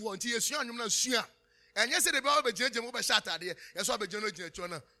and do it well until you see. And yesterday,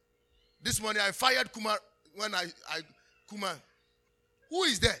 this morning I fired Kumar when I Kumar. Who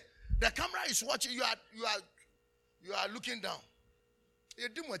is there? The camera is watching. You are looking down.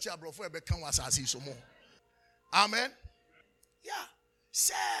 Amen. Yeah.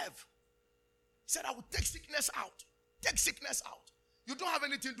 Serve. He said, I will take sickness out Take sickness out. You don't have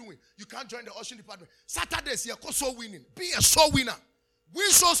anything doing. You can't join the ushering department. Saturdays, you're soul winning. Be a soul winner. Win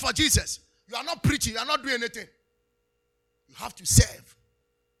souls for Jesus. You are not preaching. You are not doing anything. You have to serve.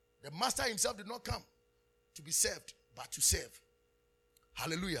 The master himself did not come to be served, but to serve.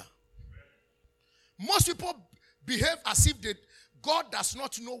 Hallelujah. Most people behave as if God does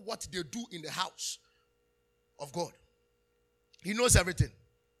not know what they do in the house of God. He knows everything.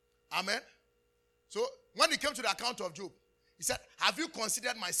 Amen. So when he came to the account of Job, he said, have you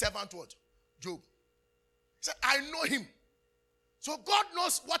considered my servant what? Job. He said, I know him. So God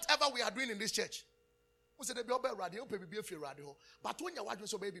knows whatever we are doing in this church. But when you're watching,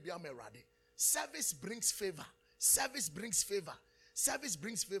 so baby, service brings favor. Service brings favor. Service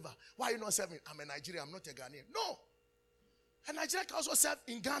brings favor. Why are you not serving? I'm a Nigerian, I'm not a Ghanaian. No. A Nigerian can also serve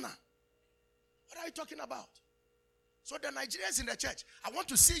in Ghana. What are you talking about? So the Nigerians in the church, I want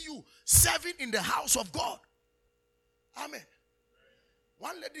to see you serving in the house of God. Amen.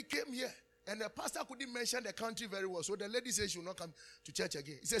 One lady came here and the pastor couldn't mention the country very well. So the lady said she will not come to church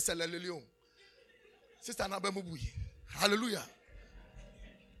again. He said, Sister Nabemubuyi. Hallelujah.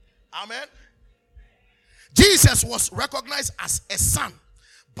 Amen. Jesus was recognized as a son,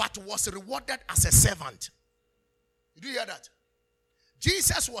 but was rewarded as a servant. Did you hear that?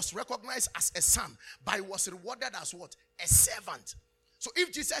 Jesus was recognized as a son, but he was rewarded as what? A servant. So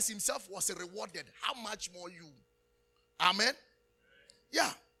if Jesus himself was rewarded, how much more you? Amen.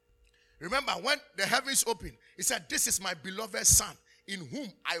 Yeah. Remember when the heavens opened, he said, this is my beloved son, in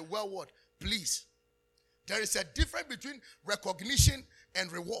whom I well what? Please. There is a difference between recognition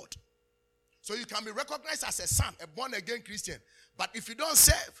and reward. So you can be recognized as a son, a born-again Christian. But if you don't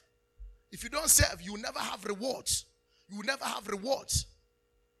serve, you will never have rewards. You will never have rewards.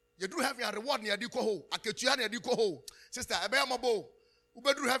 You do have your reward near the coho. Aketua near the coho. Sister, I bear my bow.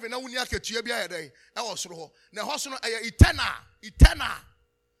 Ubedu have na unia ketua bia yede. E osoro. Na hoso no eternal.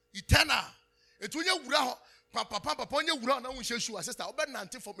 Etunya wura ho. Papa onye wura na unhye shu sister. Obe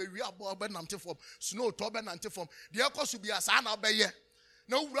nante from ewia abo obe nante from snow to obe nante from. De ekosu bia sa na obeye.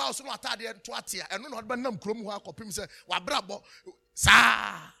 Na wura oso no atade to atia. Eno no obe nam krom ho akopim se wabrabo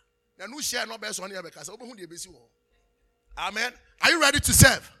sa. Na no share no be so na be kasa. Obe hu de besi wo. Amen. Are you ready to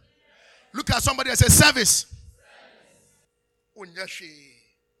serve? Look at somebody and say service. Unyashi.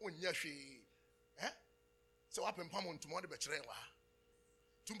 So what happened? Pamon tomorrow be chere wa.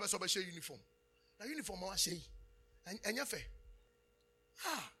 Tumbe so be share uniform. Na uniform wa share. Enya fe.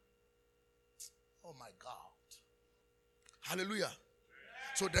 Oh my God. Hallelujah.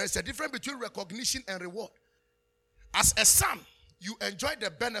 So there is a difference between recognition and reward. As a son, you enjoy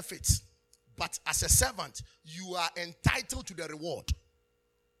the benefits, but as a servant, you are entitled to the reward.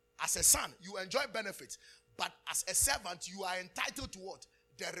 As a son, you enjoy benefits, but as a servant, you are entitled to what?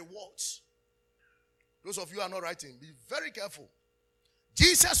 The rewards. Those of you who are not writing, be very careful.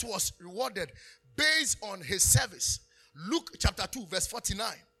 Jesus was rewarded based on his service. Luke chapter 2, verse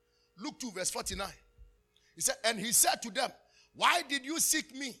 49. Luke 2, verse 49. He said, and he said to them, why did you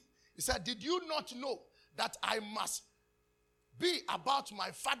seek me? He said, did you not know that I must be about my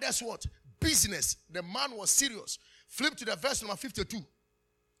father's what? Business. The man was serious. Flip to the verse number 52.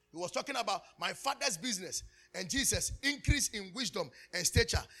 He was talking about my father's business. And Jesus increased in wisdom and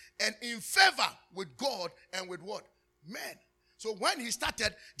stature and in favor with God and with what? Men. So when he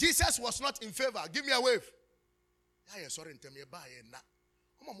started, Jesus was not in favor. Give me a wave. Sorry, late.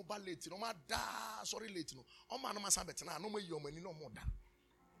 No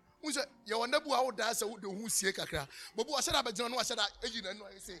who said, you will never out there, so who see Kakra. But who said, I don't know, I said, I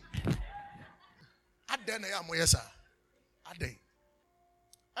say, I then I am, yes, sir. I day.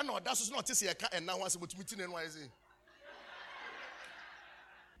 I know that's not to say I can't, and now what's about meeting and why is it?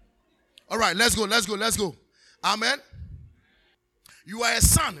 All right, let's go. Amen. You are a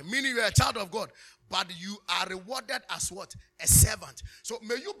son, meaning you are a child of God, but you are rewarded as what? A servant. So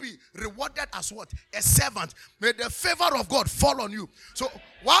may you be rewarded as what? A servant. May the favor of God fall on you. So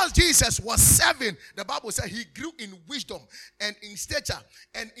while Jesus was serving, the Bible said he grew in wisdom and in stature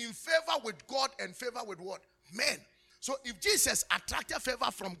and in favor with God and favor with what? Men. So if Jesus attracted favor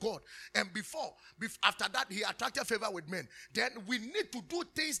from God, and after that he attracted favor with men, then we need to do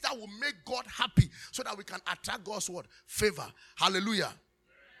things that will make God happy so that we can attract God's what? Favor. Hallelujah.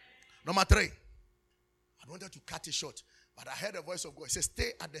 Number 3. I wanted to cut it short, but I heard the voice of God. It says,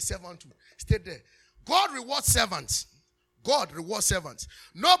 stay at the servanthood. Stay there. God rewards servants.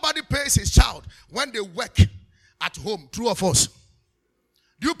 Nobody pays his child when they work at home. True or false?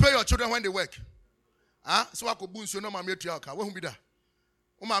 Do you pay your children when they work? So I could boons you no mammy to your car. Won't be there.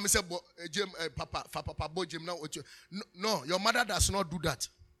 Mama said, Papa, boy, Jim. No, your mother does not do that.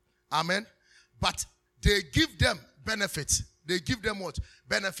 Amen. But they give them benefits. They give them what?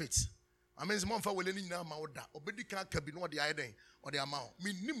 Benefits. I mean, it's for willing now, Mauda. Obedi can't be no the idea or the amount.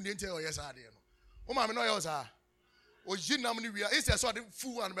 Me, nim didn't tell yes, I didn't. Oh, my, no, yours are. Oh, Jin, how many we are? It's a sort of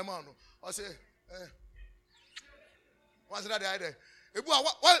fool and Memano. I say, what's that the idea?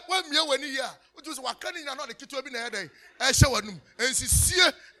 What me when you are? What was what can you not the kid to be in a day? I show them and see,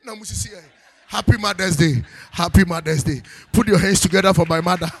 no, Musisi. Happy Mother's Day. Happy Mother's Day. Put your hands together for my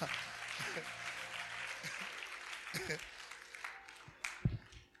mother.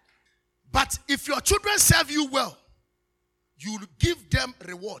 But if your children serve you well, you give them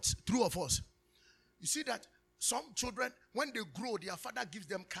rewards. True of us. You see that some children, when they grow, their father gives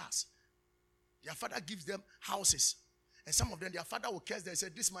them cars. Their father gives them houses. And some of them, their father will curse them and say,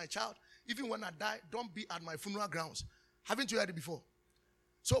 this is my child. Even when I die, don't be at my funeral grounds. Haven't you heard it before?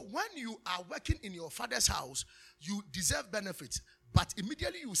 So when you are working in your father's house, you deserve benefits. But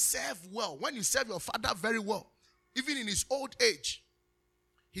immediately you serve well. When you serve your father very well, even in his old age,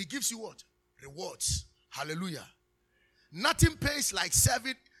 he gives you what? Rewards. Hallelujah. Nothing pays like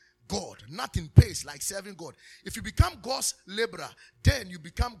serving God. Nothing pays like serving God. If you become God's laborer, then you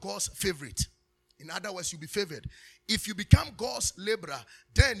become God's favorite. In other words, you'll be favored. If you become God's laborer,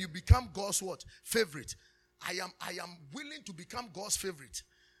 then you become God's what? Favorite. I am willing to become God's favorite.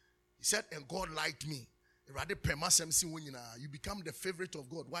 He said, and God liked me. You become the favorite of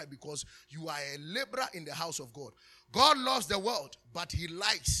God. Why? Because you are a laborer in the house of God. God loves the world, but he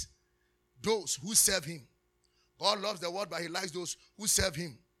likes those who serve him. God loves the world, but he likes those who serve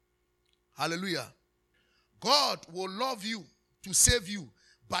him. Hallelujah. God will love you to save you,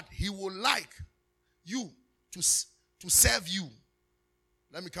 but he will like you to serve you.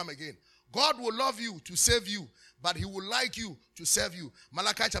 Let me come again. God will love you to save you, but he will like you to serve you.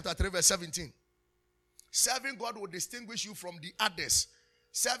 Malachi chapter 3 verse 17. Serving God will distinguish you from the others.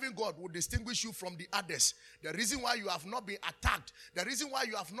 Serving God will distinguish you from the others. The reason why you have not been attacked, the reason why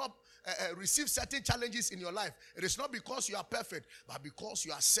you have not received certain challenges in your life, it is not because you are perfect, but because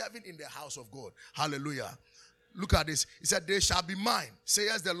you are serving in the house of God. Hallelujah. Look at this. He said, they shall be mine,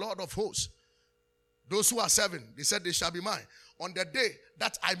 says the Lord of hosts. Those who are serving, they said they shall be mine. On the day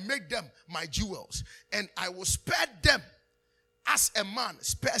that I make them my jewels, and I will spare them as a man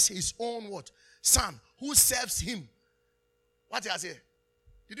spares his own what? Son, who serves him. What did I say?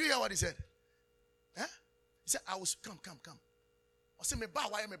 Did you hear what he said? Huh? He said, I will come. I said, me ba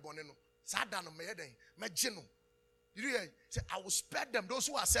why me boneno. Sadano me yeden. Me jeno. Did you hear? He said, I will spare them, those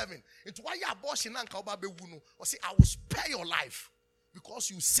who are serving. Into why you abortion and kauba be wuno. I say, I will spare your life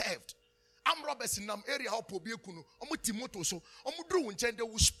because you served. I'm robbers in an area how pobe kuno. Omu timoto so. Omu dru unchen, they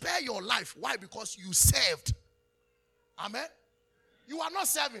will spare your life. Why? Because you served. Amen. You are not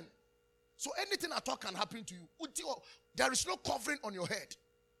serving. So anything at all can happen to you. There is no covering on your head.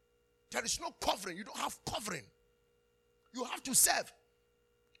 There is no covering. You don't have covering. You have to serve.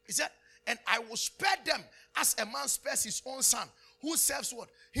 He said, and I will spare them as a man spares his own son. Who serves what?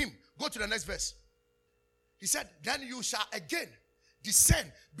 Him. Go to the next verse. He said, then you shall again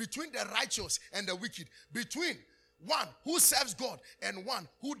discern between the righteous and the wicked. Between one who serves God and one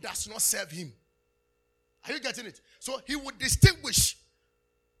who does not serve him. Are you getting it? So he would distinguish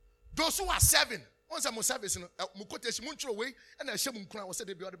those who are serving. Once I'm service, Mukotesh Muncho way, and I shall Munkra was said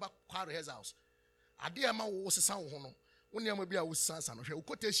to be at the back of his house. I dear ma was a sound hono. When you may be a son,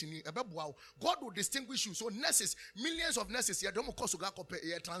 God will distinguish you. So nurses, millions of nurses, you don't cost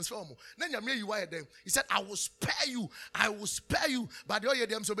to transform. Then you may you are them. He said, I will spare you. I will spare you. But you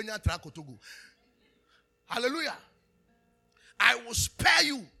them so many track to go. Hallelujah. I will spare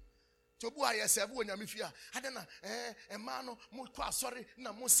you. To bu aye serve when you mifia. I don't know. Man, mo kwa sorry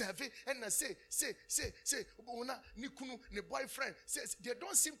na mo serve and say una nikunu ne boyfriend says they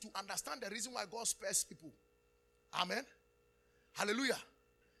don't seem to understand the reason why God spares people. Amen. Hallelujah.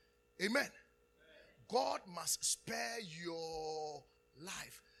 Amen. God must spare your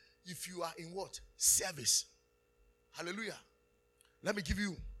life if you are in what? Service. Hallelujah. Let me give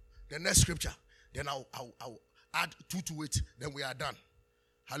you the next scripture. Then I'll add 2 to it. Then we are done.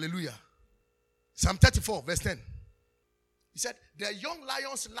 Hallelujah. Psalm 34 verse 10. He said, the young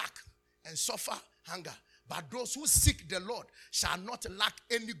lions lack and suffer hunger, but those who seek the Lord shall not lack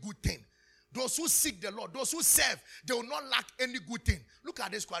any good thing. Those who seek the Lord, those who serve, they will not lack any good thing. Look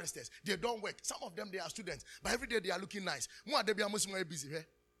at these choristers. They don't work. Some of them, they are students. But every day they are looking nice. More they be almost more busy.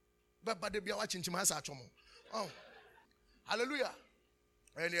 But they be watching Chimas. Oh. Hallelujah.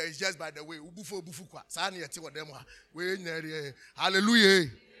 And it's just by the way.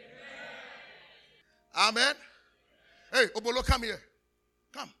 Hallelujah. Amen. Hey, Obolo, come here.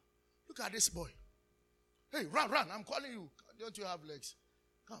 Come. Look at this boy. Hey, run. I'm calling you. Don't you have legs?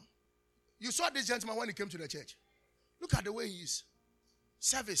 Come. You saw this gentleman when he came to the church. Look at the way he is.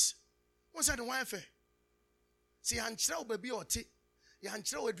 Service. What's that the one fair? See, I'm child baby or tea. Yan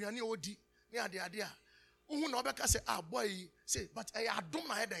child with your odi near the idea. Who no back say, boy, say, but I don't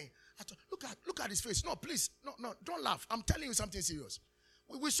my head. Look at his face. No, please, no, don't laugh. I'm telling you something serious.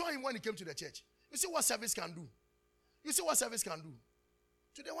 We saw him when he came to the church. You see what service can do. You see what service can do.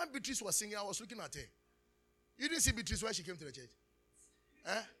 Today when Beatrice was singing, I was looking at her. You didn't see Beatrice when she came to the church?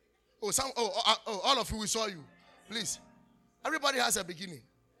 Eh? All of you, we saw you. Please. Everybody has a beginning.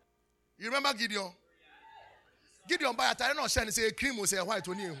 You remember Gideon? Gideon by a time not saying say cream will say white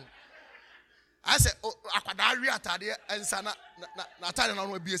on you. I said, Aquadaria Tadia and Sana Natalia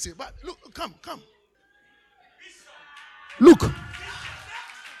on BSC. But look, come. Look.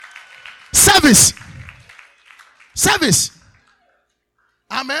 Service.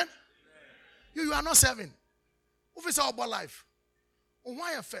 Amen. You are not serving. Who is all about life?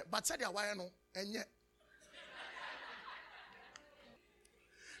 Why a fair? But said why no and yet.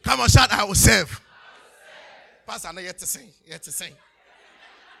 Come on, shout, I will serve. Pastor, I know yet to sing.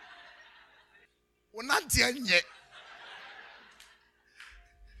 We're not yet.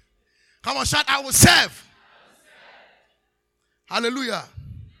 Come on, shout, I will serve. Hallelujah.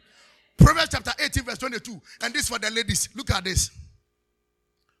 Proverbs chapter 18, verse 22. And this for the ladies. Look at this.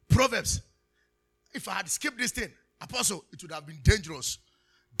 Proverbs. If I had skipped this thing, Apostle, it would have been dangerous.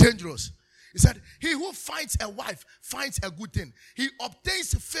 He said, he who finds a wife finds a good thing. He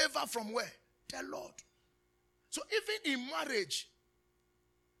obtains favor from where? The Lord. So even in marriage,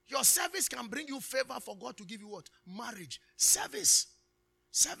 your service can bring you favor for God to give you what? Marriage. Service.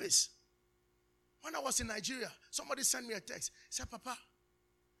 When I was in Nigeria, somebody sent me a text. He said, Papa,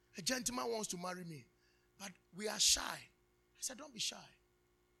 a gentleman wants to marry me, but we are shy. I said, don't be shy.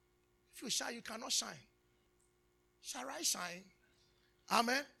 If you're shy, you cannot shine. Shall I shine?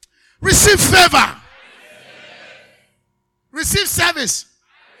 Amen. Receive favor. Receive service.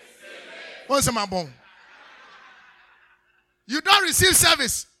 What's my bone? You don't receive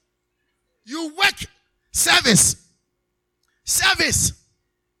service. You work service.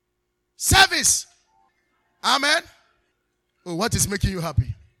 Amen. Oh, what is making you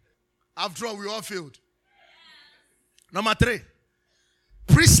happy? After all, we all failed. Number 3.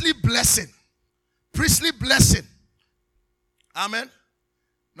 Priestly blessing. Amen.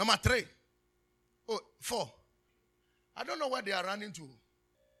 Number 3. 4. I don't know where they are running to.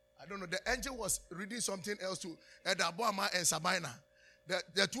 I don't know. The angel was reading something else to Edaboma and Sabina.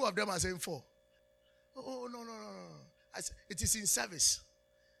 The two of them are saying 4. Oh, no. It is in service.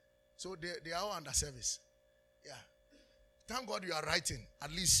 So they are all under service. Yeah. Thank God you are writing.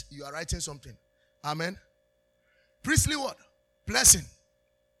 At least you are writing something. Amen. Priestly what? Blessing.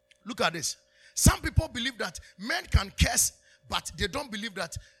 Look at this. Some people believe that men can curse, but they don't believe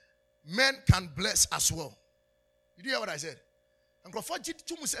that men can bless as well. Did you hear what I said?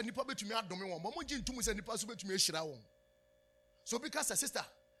 So because a sister,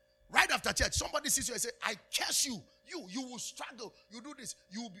 right after church, somebody sees you and say, I curse you. You will struggle. You do this.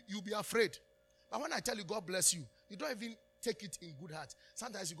 You'll be afraid. But when I tell you God bless you, you don't even take it in good heart.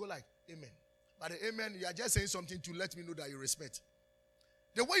 Sometimes you go like, amen. But the amen, you are just saying something to let me know that you respect.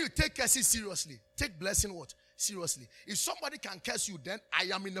 The way you take curses seriously, take blessing what? Seriously. If somebody can curse you, then I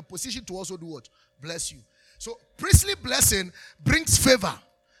am in a position to also do what? Bless you. So priestly blessing brings favor.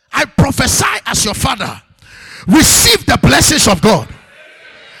 I prophesy as your father. Receive the blessings of God.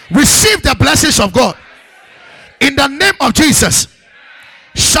 Receive the blessings of God. In the name of Jesus.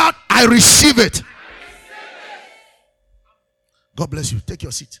 Shout, I receive it. God bless you. Take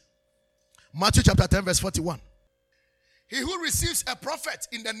your seat. Matthew chapter 10 verse 41. He who receives a prophet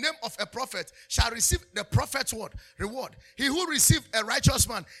in the name of a prophet shall receive the prophet's word, reward. He who receives a righteous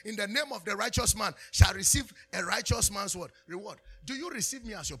man in the name of the righteous man shall receive a righteous man's word, reward. Do you receive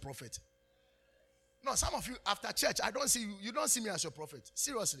me as your prophet? No, some of you after church, I don't see you. You don't see me as your prophet.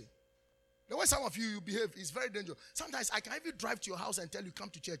 Seriously. The way some of you behave is very dangerous. Sometimes I can even drive to your house and tell you come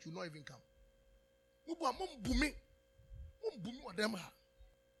to church. You not even come.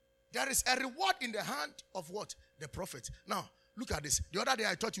 There is a reward in the hand of what? The prophet. Now, look at this. The other day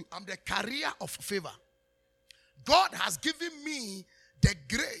I taught you, I'm the carrier of favor. God has given me the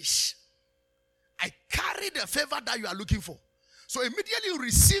grace. I carry the favor that you are looking for. So immediately you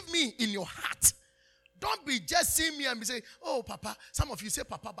receive me in your heart. Don't be just seeing me and be saying, oh, Papa. Some of you say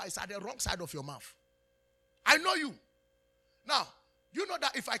Papa, but it's at the wrong side of your mouth. I know you. Now, you know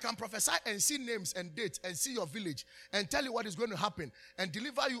that if I can prophesy and see names and dates and see your village and tell you what is going to happen and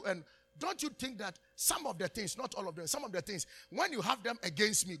deliver you, and don't you think that some of the things, not all of them, some of the things, when you have them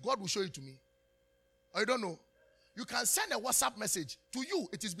against me, God will show it to me? Or you don't know? You can send a WhatsApp message to you.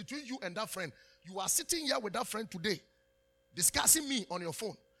 It is between you and that friend. You are sitting here with that friend today discussing me on your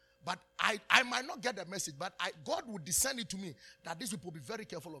phone. But I might not get the message, but God would descend it to me that these people, be very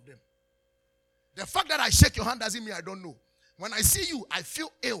careful of them. The fact that I shake your hand doesn't mean I don't know. When I see you, I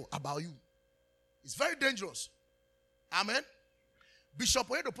feel ill about you. It's very dangerous. Amen. Bishop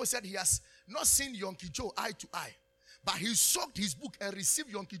Oyedepo said he has not seen Yonki Joe eye to eye, but he soaked his book and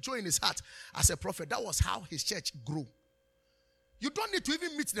received Yonki Joe in his heart as a prophet. That was how his church grew. You don't need to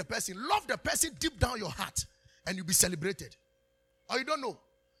even meet the person. Love the person deep down your heart, and you'll be celebrated. Or you don't know.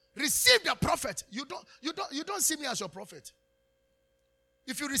 Receive the prophet. You don't see me as your prophet.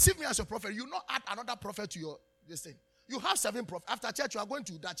 If you receive me as your prophet, you not add another prophet to your this thing. You have 7 prophets. After church, you are going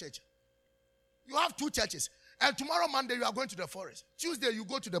to that church. You have 2 churches. And tomorrow, Monday, you are going to the forest. Tuesday, you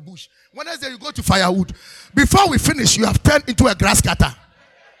go to the bush. Wednesday, you go to firewood. Before we finish, you have turned into a grass cutter.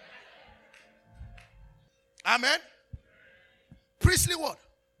 Amen. Priestly word.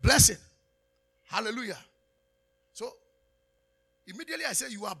 Blessing. Hallelujah. So, immediately I say,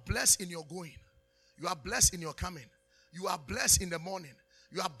 you are blessed in your going. You are blessed in your coming. You are blessed in the morning.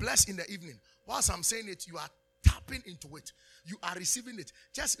 You are blessed in the evening. Whilst I'm saying it, you are tapping into it. You are receiving it.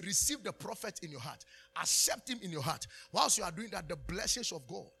 Just receive the prophet in your heart. Accept him in your heart. Whilst you are doing that, the blessings of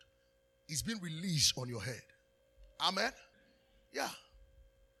God is being released on your head. Amen. Yeah.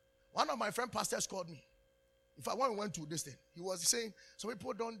 One of my friend pastors called me. In fact, when we went to this thing, he was saying, some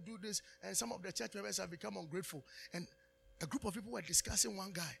people don't do this, and some of the church members have become ungrateful. And a group of people were discussing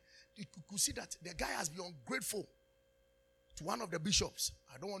one guy. You could see that the guy has been ungrateful to one of the bishops.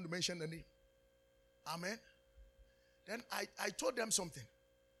 I don't want to mention the name. Amen. Then I told them something.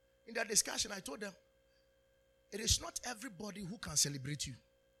 In that discussion, I told them, it is not everybody who can celebrate you.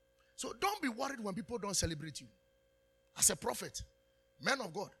 So don't be worried when people don't celebrate you. As a prophet, man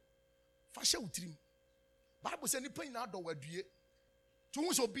of God, fashe utrim. Bible says,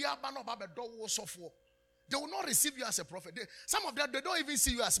 they will not receive you as a prophet. Some of them, they don't even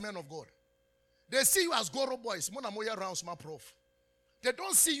see you as men of God. They see you as Goro boys. They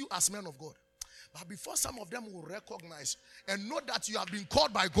don't see you as men of God. But before some of them will recognize and know that you have been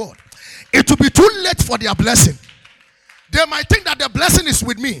called by God, it will be too late for their blessing. They might think that the blessing is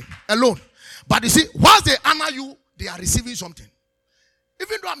with me alone. But you see, once they honor you, they are receiving something.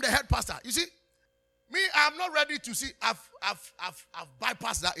 Even though I'm the head pastor, you see, me, I'm not ready to see, I've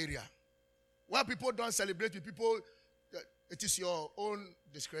bypassed that area. Where people don't celebrate with people, it is your own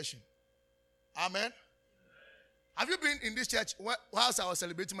discretion. Amen. Have you been in this church whilst I was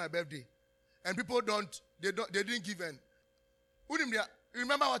celebrating my birthday? And people they didn't give in. You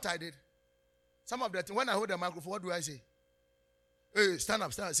remember what I did? Some of that, when I hold the microphone, what do I say? Hey, stand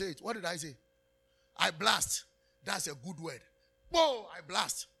up, say it. What did I say? I blast. That's a good word. Whoa, I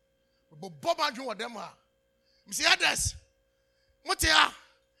blast. But Bob Andrew, what them are? Mr. Others, what ya?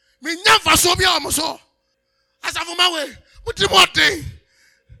 Me never saw me almost. As I'm on my way, what do you want?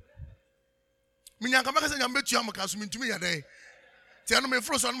 Me never come and bet you am consuming to me a day. Tell me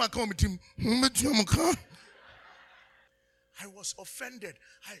first on my committee. I was offended.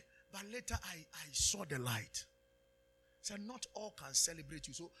 But later I saw the light. Said not all can celebrate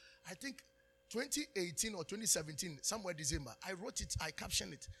you. So I think 2018 or 2017, somewhere December, I wrote it, I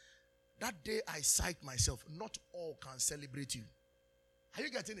captioned it. That day I psyched myself. Not all can celebrate you. Are you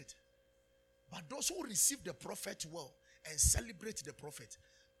getting it? But those who receive the prophet well and celebrate the prophet,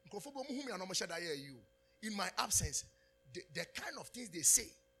 in my absence, the kind of things they say.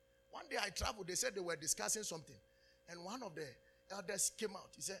 One day I traveled, they said they were discussing something. And one of the elders came out.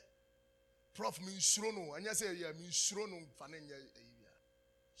 He said, Prof, Minshrono. And I said, yeah, Minshrono.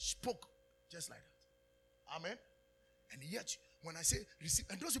 Spoke just like that. Amen. And yet, when I say receive,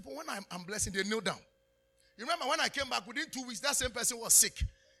 and those people, when I'm blessing, they kneel down. You remember when I came back, within 2 weeks, that same person was sick.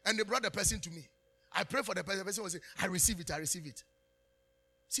 And they brought the person to me. I prayed for the person. The person was saying, I receive it, I receive it.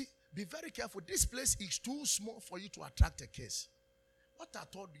 See, be very careful. This place is too small for you to attract a case. What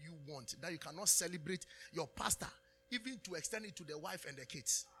at all do you want that you cannot celebrate your pastor, even to extend it to the wife and the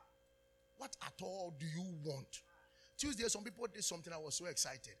kids? What at all do you want? Tuesday, some people did something. I was so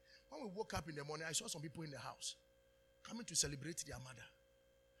excited. When we woke up in the morning, I saw some people in the house coming to celebrate their mother.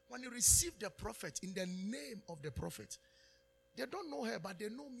 When you receive the prophet in the name of the prophet, they don't know her, but they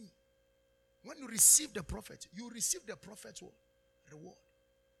know me. When you receive the prophet, you receive the prophet's reward.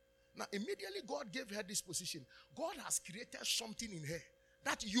 Now, immediately God gave her this position. God has created something in her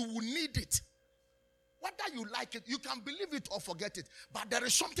that you will need it. Whether you like it, you can believe it or forget it. But there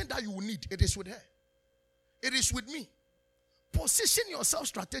is something that you will need. It is with her. It is with me. Position yourself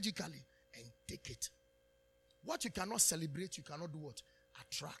strategically and take it. What you cannot celebrate, you cannot do what?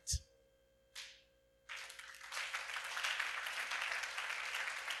 Attract.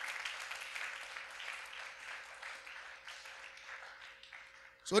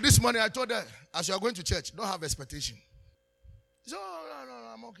 So this morning I told her, as you are going to church, don't have expectation. She said, oh, no,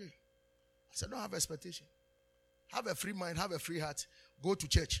 I'm okay. I said, don't have expectation. Have a free mind, have a free heart. Go to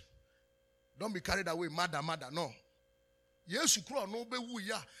church. Don't be carried away, mother, no. Yes, you cry, no, be woo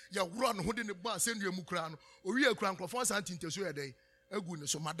ya run holding the bar, send you a mukran, or you a crank for something to swear day. A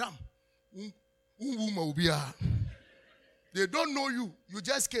goodness, so madam, they don't know you. You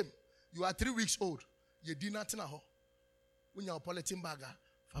just came. You are 3 weeks old. You did not know. When you are politin bagger,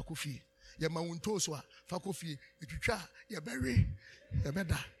 fakufi, your mountoswa, fakufi, you try, you're very, you're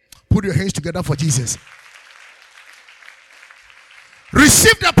better. Put your hands together for Jesus.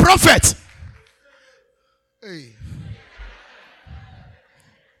 Receive the prophet. Hey.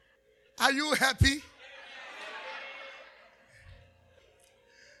 Are you happy?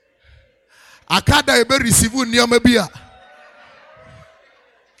 Akada ebe receive niomebia.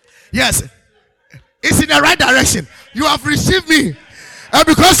 Yes. It's in the right direction. You have received me. And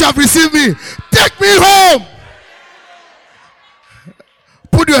because you have received me, take me home.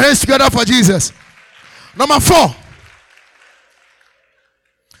 Put your hands together for Jesus. Number 4.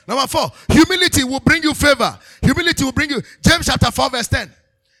 Humility will bring you favor. Humility will bring you. James chapter 4 verse 10.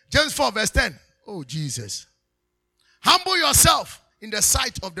 James 4 verse 10. Oh, Jesus. Humble yourself in the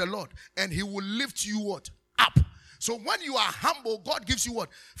sight of the Lord, and he will lift you what? Up. So when you are humble, God gives you what?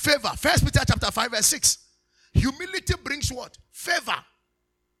 Favor. 1 Peter chapter 5 verse 6. Humility brings what? Favor.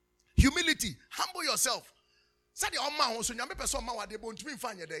 Humility. Humble yourself.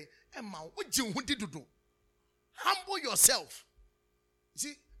 Humble yourself.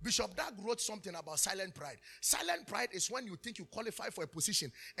 See, Bishop Dag wrote something about silent pride. Silent pride is when you think you qualify for a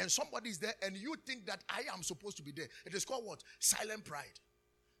position and somebody is there and you think that I am supposed to be there. It is called what? Silent pride.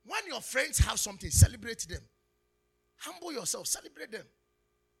 When your friends have something, celebrate them. Humble yourself. Celebrate them.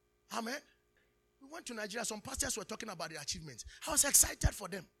 Amen. We went to Nigeria. Some pastors were talking about their achievements. I was excited for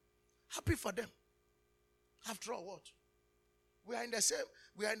them. Happy for them. After all, what? We are in the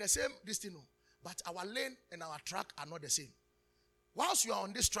same destiny. But our lane and our track are not the same. Whilst you are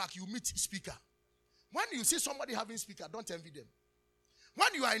on this track, you meet speaker. When you see somebody having speaker, don't envy them.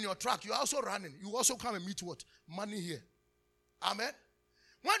 When you are in your track, you are also running. You also come and meet what? Money here. Amen.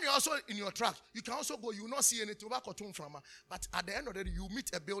 When you're also in your track, you can also go. You will not see anything. But at the end of the day, you meet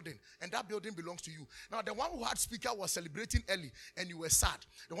a building, and that building belongs to you. Now, the one who had speaker was celebrating early, and you were sad.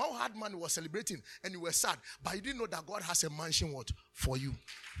 The one who had money was celebrating, and you were sad. But you didn't know that God has a mansion what? For you.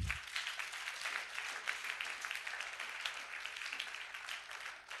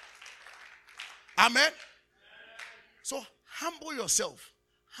 Amen. So humble yourself.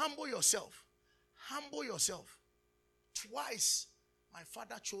 Humble yourself. Humble yourself. Twice my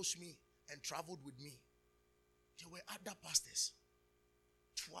father chose me and traveled with me. There were other pastors.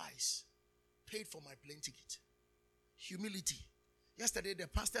 Twice paid for my plane ticket. Humility. Yesterday the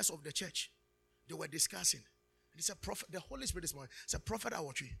pastors of the church, they were discussing. And he said, prophet, the Holy Spirit this morning said, Prophet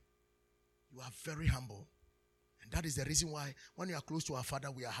Awatri, you are very humble. And that is the reason why when you are close to our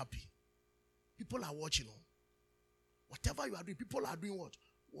Father, we are happy. People are watching. Whatever you are doing, people are doing what?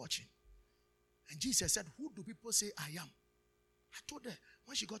 Watching. And Jesus said, who do people say I am? I told her,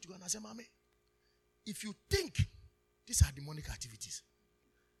 when she got to go, and I said, Mommy, if you think these are demonic activities,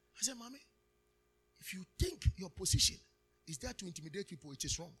 I said, Mommy, if you think your position is there to intimidate people, it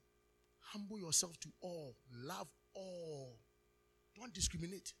is wrong. Humble yourself to all. Love all. Don't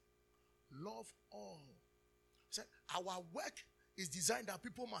discriminate. Love all. I said, our work is designed that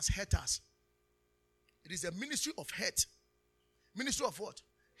people must hate us. It is a ministry of hate. Ministry of what?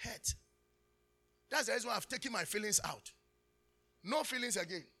 Hate. That's the reason why I've taken my feelings out. No feelings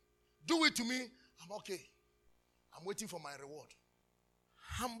again. Do it to me, I'm okay. I'm waiting for my reward.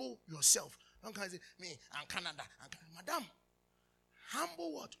 Humble yourself. Don't come and say, me, I'm Canada. Madam,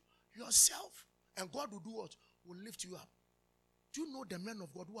 humble what? Yourself. And God will do what? Will lift you up. Do you know the men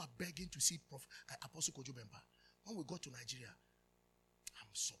of God who are begging to see Apostle Kojo Bemba? When we got to Nigeria, I'm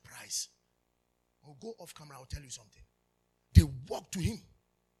surprised. I'll go off camera, I'll tell you something. They walked to him.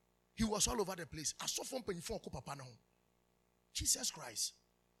 He was all over the place. I saw from Penny Papa now. Jesus Christ.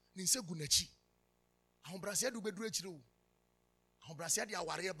 Ninse gunechi. Ahombrasia du bedru echiru. Ahombrasia di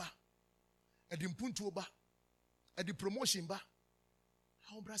aware ba. Edi mpuntu ba. Edi promotion ba.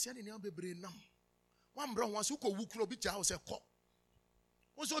 Ahombrasia ni bebre nam. Wan bro wan se uko wukro bi cha ho se ko.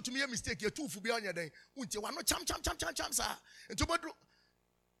 Won so to me mistake ye tufu bi anya den. Unti wa no cham sa. Ento bedru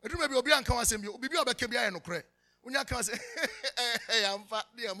edu me bi obi anka wan sem bi obi bi obeke bi aye no kre. Unya kan say hey am fa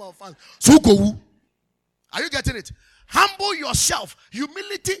dey am fan. So uko wu. Are you getting it? Humble yourself.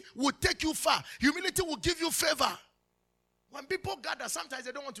 Humility will take you far. Humility will give you favor. When people gather, sometimes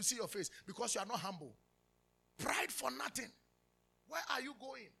they don't want to see your face because you are not humble. Pride for nothing. Where are you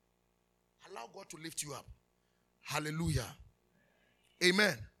going? Allow God to lift you up. Hallelujah.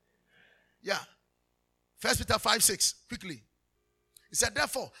 Amen. Yeah. 1 Peter 5:6. Quickly. He said,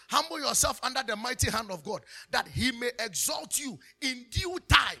 therefore, humble yourself under the mighty hand of God, that he may exalt you in due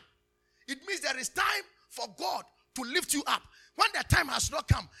time. It means there is time for God to lift you up. When the time has not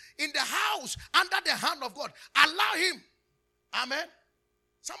come, in the house, under the hand of God, allow him. Amen.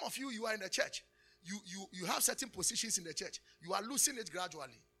 Some of you, you are in the church. You have certain positions in the church. You are losing it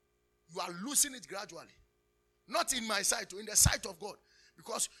gradually. You are losing it gradually. Not in my sight, in the sight of God.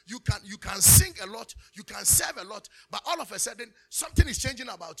 Because you can sing a lot, you can serve a lot, but all of a sudden, something is changing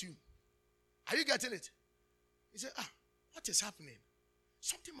about you. Are you getting it? You say, what is happening?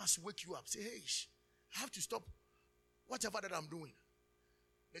 Something must wake you up. Say, hey, I have to stop whatever that I'm doing.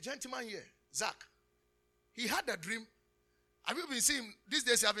 The gentleman here, Zach, he had a dream. Have you been seeing him? These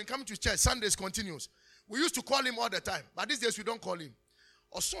days, he have been coming to church. Sundays continues. We used to call him all the time, but these days we don't call him.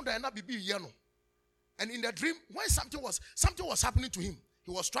 And in the dream, when something was happening to him, he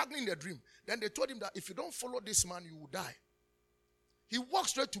was struggling in the dream. Then they told him that if you don't follow this man, you will die. He walked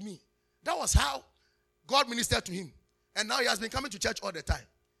straight to me. That was how God ministered to him. And now he has been coming to church all the time.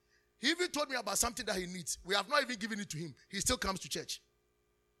 He even told me about something that he needs. We have not even given it to him. He still comes to church.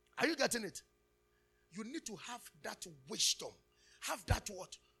 Are you getting it? You need to have that wisdom. Have that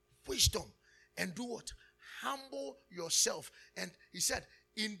what? Wisdom. And do what? Humble yourself. And he said,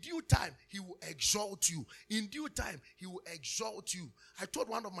 in due time, he will exalt you. In due time, he will exalt you. I told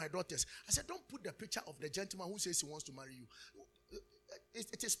one of my daughters, I said, don't put the picture of the gentleman who says he wants to marry you.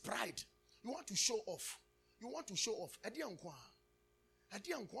 It is pride. You want to show off. You want to show off.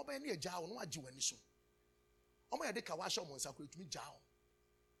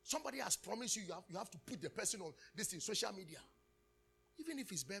 Somebody has promised you, you have to put the person on this in social media. Even if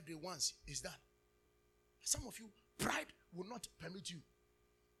his birthday once is done. Some of you, pride will not permit you.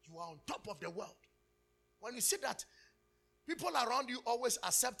 You are on top of the world. When you see that people around you always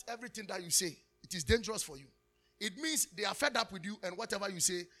accept everything that you say, it is dangerous for you. It means they are fed up with you and whatever you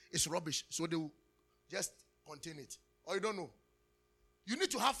say is rubbish. So they will just contain it. Or you don't know. You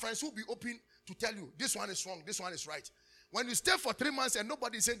need to have friends who will be open to tell you, this one is wrong, this one is right. When you stay for 3 months and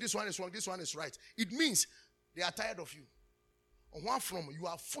nobody is saying this one is wrong, this one is right, it means they are tired of you. On one from, you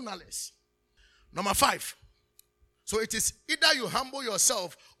are funneless. Number 5. So it is either you humble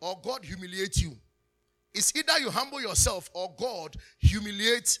yourself or God humiliates you. It's either you humble yourself or God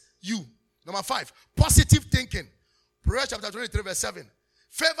humiliates you. Number 5, positive thinking. Proverbs chapter 23 verse 7.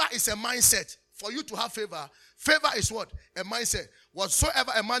 Favor is a mindset. For you to have favor, favor is what? A mindset.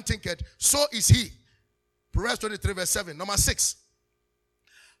 Whatsoever a man thinketh, so is he. Proverbs 23 verse 7. Number 6.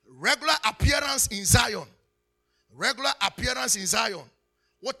 Regular appearance in Zion. Regular appearance in Zion.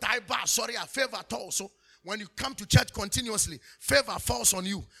 What type of favor also? When you come to church continuously, favor falls on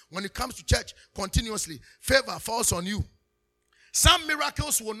you. When it comes to church continuously, favor falls on you. Some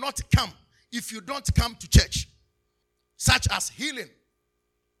miracles will not come if you don't come to church, such as healing.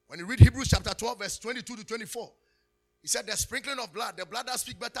 When you read Hebrews chapter 12, verse 22 to 24, he said the sprinkling of blood, the blood that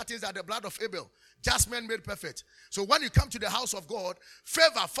speaks better things than the blood of Abel, just men made perfect. So when you come to the house of God,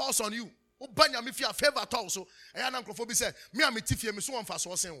 favor falls on you. Favor also. And I said, me am tifie me so on fast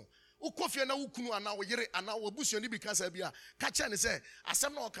was saying. Ukofie na ukunu ana wo yere ana wo busuani bi kan sa bia ka che ne say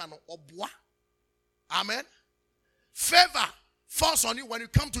asem na oka no oboa. Amen. Favor falls on you when you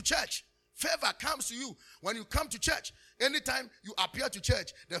come to church. Favor comes to you when you come to church. Anytime you appear to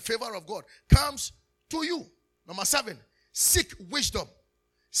church, the favor of God comes to you. Number 7, seek wisdom.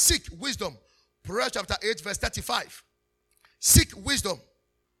 Seek wisdom. Proverbs chapter 8 verse 35. Seek wisdom.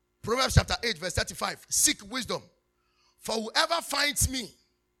 Proverbs chapter 8 verse 35. Seek wisdom. For whoever finds me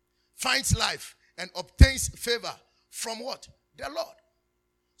finds life and obtains favor from what? The Lord.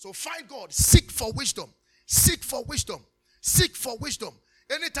 So find God. Seek for wisdom. Seek for wisdom. Seek for wisdom.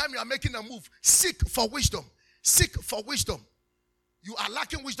 Anytime you are making a move, seek for wisdom. Seek for wisdom. You are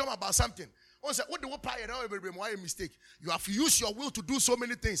lacking wisdom about something. Mistake. You have used your will to do so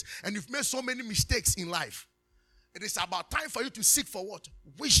many things and you've made so many mistakes in life. It is about time for you to seek for what?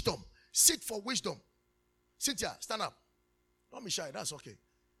 Wisdom. Seek for wisdom. Cynthia, stand up. Don't be shy. That's okay.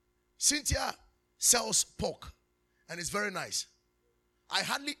 Cynthia sells pork and it's very nice. I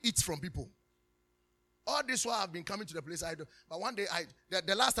hardly eat from people. All this while I've been coming to the place I do. But one day,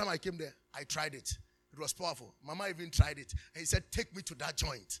 the last time I came there, I tried it. It was powerful. Mama even tried it. And he said, take me to that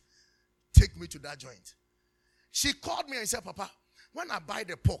joint. Take me to that joint. She called me and said, Papa, when I buy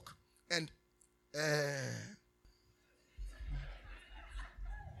the pork and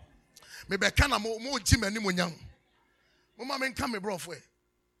maybe I can't more Jim and Nimunyang. Mama men come bro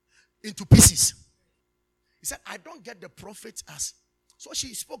into pieces. He said, I don't get the profit as So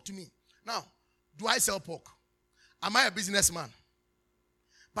she spoke to me. Now, do I sell pork? Am I a businessman?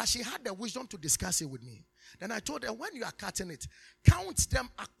 But she had the wisdom to discuss it with me. Then I told her, when you are cutting it, count them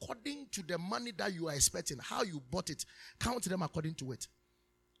according to the money that you are expecting, how you bought it. Count them according to it.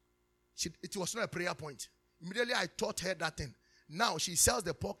 It was not a prayer point. Immediately I taught her that thing. Now she sells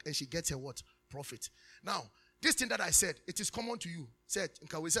the pork and she gets her what? Profit. Now, this thing that I said, it is common to you. Said,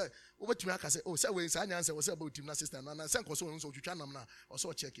 we say, over to me, I say, oh, say, we say, answer, we say about team sister, and I say, also, so you can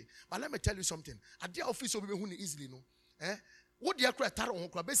also check it. But let me tell you something. At the office of people who easily know, what the acra taro on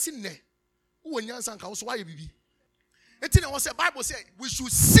crab, sin ne, who when you sank also why you be. And then I was the Bible said we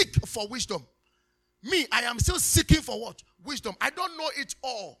should seek for wisdom. Me, I am still seeking for what? Wisdom. I don't know it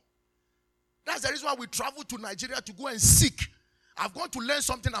all. That's the reason why we travel to Nigeria to go and seek. I've gone to learn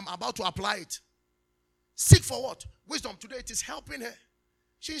something, I'm about to apply it. Seek for what? Wisdom. Today it is helping her.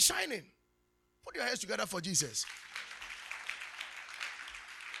 She's shining. Put your hands together for Jesus.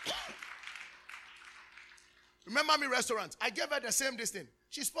 Remember me restaurant. I gave her the same thing.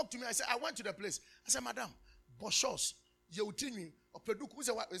 She spoke to me. I said, I went to the place. I said, Madam, Boshos, you tell me, Opeduku is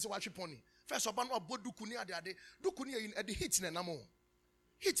a watch pony. First of all, Bodukuni at the other. Dukuni at the hits in a namo.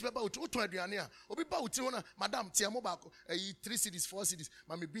 Hits about 2 Adriania. Obi Bautiona, Madam Tiamobako, 3 cities, 4 cities,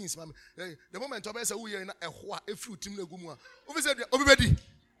 Mammy Beans, Mammy. The moment of us, we are in a few Timna Gumua. Over said, Obi ready.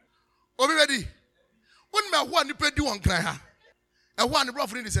 One you pay do one cry. And one the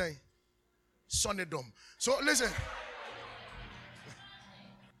brother is saying, Sonny Dom. So listen.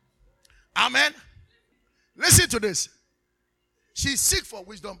 Amen. Listen to this. She seek for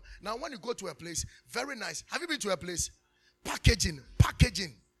wisdom. Now, when you go to a place, very nice. Have you been to a place? Packaging.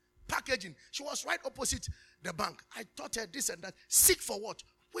 She was right opposite the bank. I taught her this and that. Seek for what?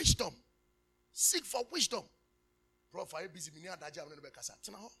 Wisdom. Seek for wisdom. You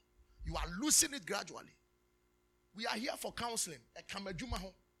are losing it gradually. We are here for counseling.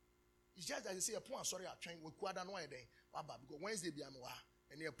 It's just that you say, sorry, I'm trying to go down one day. Because Wednesday, be and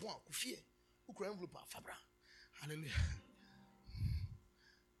you're poor. Hallelujah.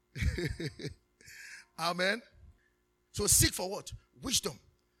 Amen. So seek for what? Wisdom.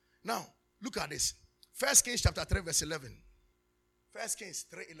 Now, look at this. 1 Kings chapter 3 verse 11. 1 Kings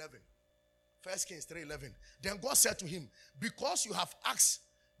 3:11. 1 Kings 3:11. Then God said to him, because you have asked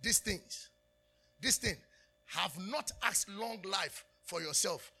this thing, have not asked long life for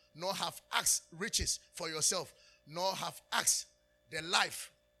yourself, nor have asked riches for yourself, nor have asked the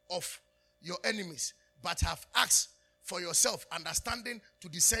life of your enemies, but have asked for yourself understanding to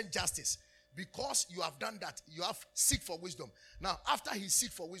discern justice. Because you have done that, you have seek for wisdom. Now, after he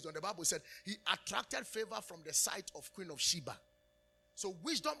seek for wisdom, the Bible said he attracted favor from the sight of Queen of Sheba. So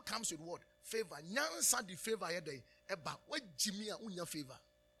wisdom comes with what? Favor. Nyansa di favor yede eba. What jimia unya favor?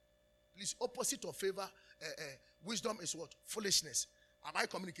 Please, opposite of favor, wisdom is what? Foolishness. Am I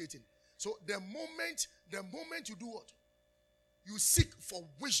communicating? So the moment you do what? You seek for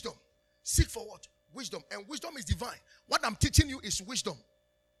wisdom. Seek for what? Wisdom. And wisdom is divine. What I'm teaching you is wisdom.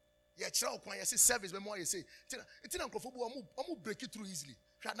 Yeah, service, but more you say, it's not break it through easily.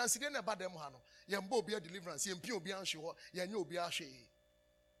 Nancy didn't about them, Yambo be a deliverance, Yampo be unsure, Yanyo be a shame.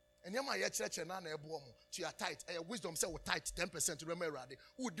 And Yama yet church and Nana Bomo to your tight, and wisdom say with tight 10% to remember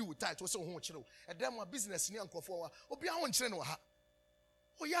who do with tight was so home chill. And then my business in Yanko for or be our channel.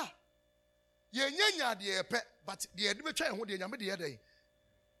 Oh, yeah. Yanya, dear pet, but the edit try who the Yammy the other day.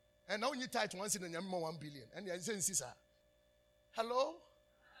 And now you tight once in a Yammo 1 billion. And the Sisa. Hello?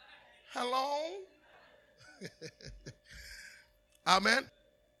 Amen.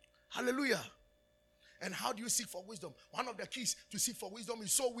 Hallelujah. And how do you seek for wisdom? One of the keys to seek for wisdom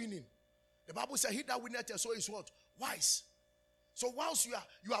is soul winning. The Bible says, he that winneth a soul is what? Wise. So whilst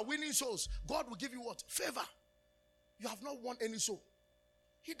you are winning souls, God will give you what? Favor. You have not won any soul.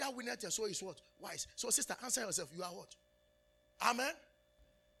 He that winneth a soul is what? Wise. So sister, answer yourself. You are what? Amen.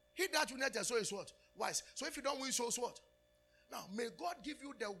 He that winneth a soul is what? Wise. So if you don't win souls, what? Now, may God give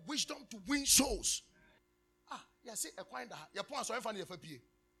you the wisdom to win souls. See, a coin that your point sorry for FPA.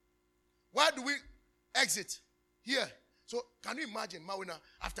 Where do we exit? Here. So, can you imagine, Mawina,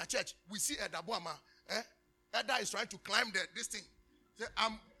 after church, we see Eda Boama. Eda is trying to climb this thing. Say,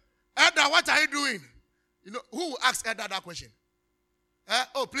 Eda, what are you doing? You know, who will ask Eda that question?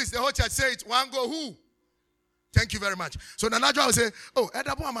 Oh, please, the whole church say it. One go, who? Thank you very much. So, Nanaja will say, oh,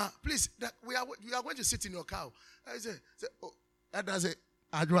 Eda Boama, please, we are going to sit in your car. I say, oh, Eda say,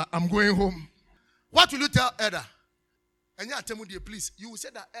 Adra, I'm going home. What will you tell Eda? And you tell me, please. You will say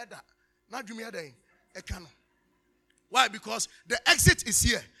that Eda, not do me Eda, Ekano. Why? Because the exit is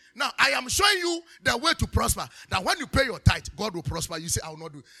here. Now, I am showing you the way to prosper. That when you pay your tithe, God will prosper. You say, I will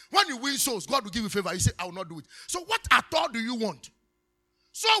not do it. When you win souls, God will give you favor. You say, I will not do it. So what at all do you want?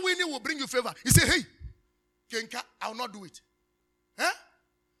 So winning will bring you favor. He say, hey, Kenka, I will not do it. Huh?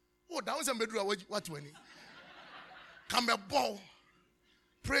 Oh, that was a bedroom. What when? Come a ball.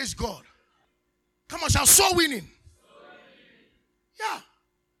 Praise God. Come on, shall soul winning. Yeah.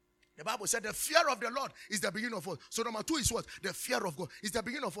 The Bible said the fear of the Lord is the beginning of what? So number 2 is what? The fear of God is the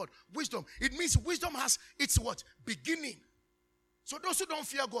beginning of what? Wisdom. It means wisdom has its what? Beginning. So those who don't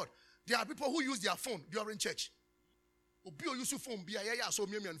fear God, there are people who use their phone during church. I'm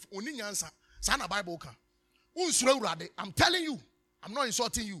telling you, I'm not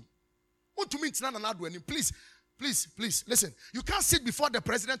insulting you. Please, listen. You can't sit before the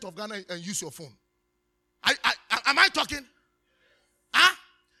president of Ghana and use your phone. Am I talking? Huh?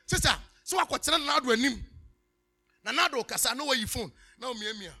 Sister, so I got sending out with him. Nanado, because I know where you phone. Now,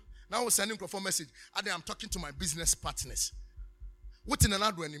 now I'm sending a phone message. I'm talking to my business partners. What's in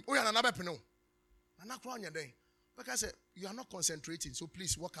another one? Oh, yeah, another penal. I'm not crying your day. Because you are not concentrating, so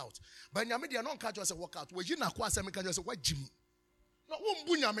please walk out. But you are not catch us walk out. When you not quite say, what Jimmy?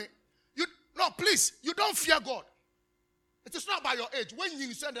 No, please, you don't fear God. It is not by your age. When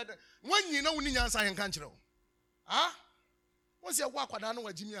you said that, when you know when you answer in country, huh? Once you walk with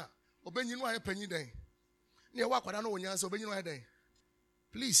another Jimmy, obey you know a penny day. You walk with another answer, obey you know a day.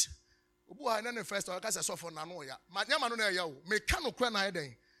 Please, I know the first or I saw for Nanoya. My name yo, me cannot cry a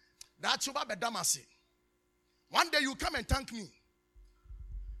day. That's about the Damasi. One day you come and thank me.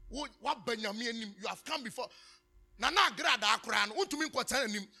 What Benjamin, you have come before. Nana grada akran, unto me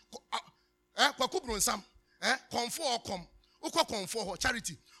kwatana nim. Kwakubron sam. Comfort come. Uko comfort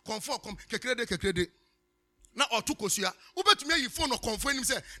charity. Comfort come. Kekrede. Na otukosia. Ube to me you phone or comfort him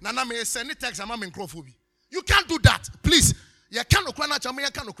say, Nana me send text am in crowphobi. You can't do that. Please. You can't crunch am,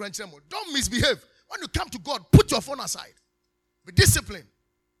 you can't crunch them. Don't misbehave. When you come to God, put your phone aside. Be disciplined.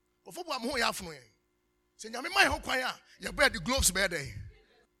 Before I'm home afternoon. Say, "Nyame my home kwaya, you wear the gloves bear day."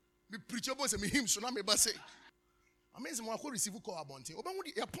 Me preacher boy say me him so na me ba say. I mean, someone could receive call abonting. Oba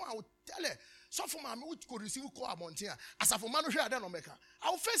wudi e pon I will tell her. So for me we could receive call abonting. As for man here no make I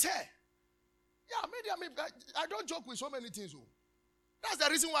will face her. Yeah, maybe I don't joke with so many things. That's the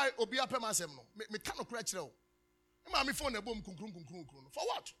reason why obi apem asem no. Me cannot cry chire o. Me phone e bom kunkun. For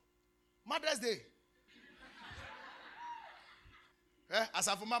what? Mother's Day. As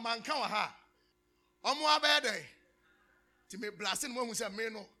for mama nkan wa ha. Omo abede. Ti me blasting mo hu say me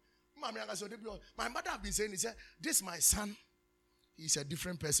no. My mother have been saying, he said, this my son, he's a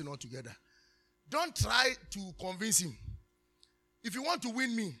different person altogether. Don't try to convince him. If you want to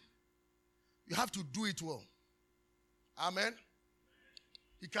win me, you have to do it well. Amen.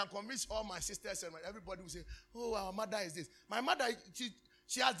 He can convince all my sisters and everybody will say, oh, our mother is this. My mother,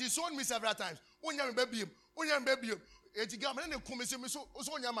 she has disowned me several times.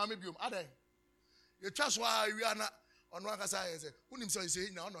 You trust why we are not. On one side, I say, "Who himself say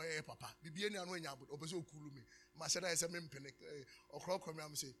no, Papa. Bibi any anu enya, but obeso okulu me. Maseda I say me mpene. Okro okro me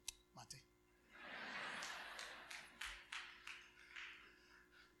am say, mate."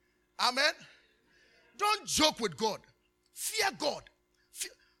 Amen. Don't joke with God. Fear God.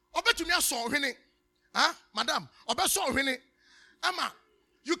 Obe to me so hwene. Huh? Madam, obe so hwene. Emma,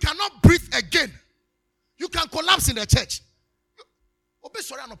 you cannot breathe again. You can collapse in the church. Obe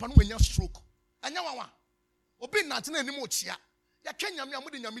sorry anopa no wenya stroke. Anya wawa. Obi natina animo chia. Ya Kenya me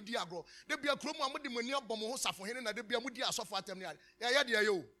amudi nyame di agro. De bia kromu amudi mani abom ho safo hene na de bia mudi asofo atem ne ya de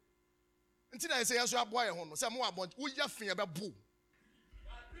yo. Nti na say yaso aboa ye ho no. Say mo abon wo ya fe ye be bu.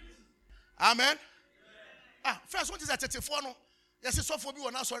 Amen. First what is that 34 no? Yes sofo bi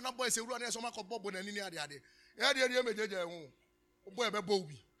wona so na boy say wura na so makobo bo na ni ade ade. Ya de mejeje ho. Boy be bo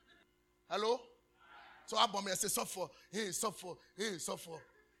bi. Hello? So abom yes sofo. Hey sofo.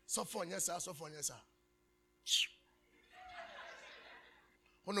 Sofo yes sir.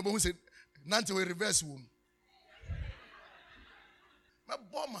 Honorable who said, Nanti will reverse womb. My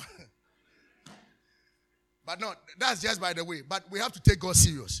bomber. But no, that's just by the way. But we have to take God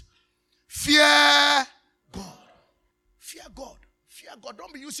serious. Fear God. Fear God. Fear God.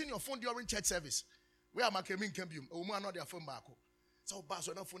 Don't be using your phone during church service. We are making cambium. A woman not their phone back. So bass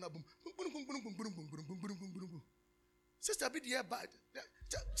on phone boom. Sister be there bad.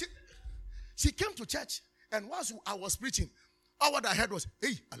 She came to church. And whilst I was preaching, all what I heard was,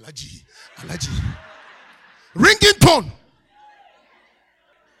 hey, Alaji. Ringing tone.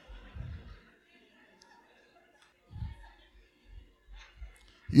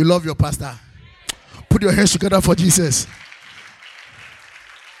 You love your pastor. Put your hands together for Jesus.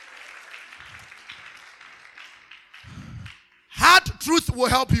 Hard truth will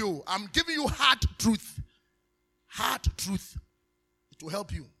help you. I'm giving you hard truth. Hard truth. It will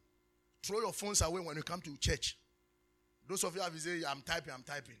help you. Throw your phones away when you come to church. Those of you have said, I'm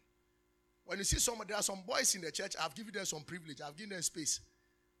typing. When you see somebody, there are some boys in the church, I've given them some privilege. I've given them space.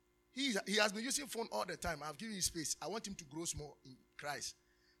 He has been using phone all the time. I've given him space. I want him to grow more in Christ.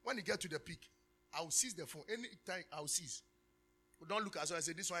 When he gets to the peak, I will seize the phone. Any time I will seize. But don't look at us and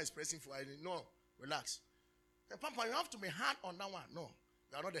say, this one is pressing for. No, relax. Hey, Papa, you have to be hard on that one. No,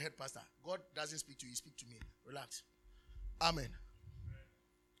 you are not the head pastor. God doesn't speak to you. He speaks to me. Relax. Amen.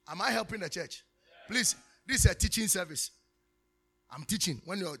 Am I helping the church? Please, this is a teaching service. I'm teaching.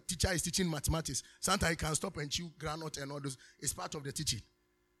 When your teacher is teaching mathematics, sometimes he can stop and chew granite and all those. It's part of the teaching.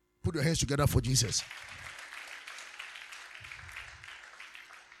 Put your hands together for Jesus.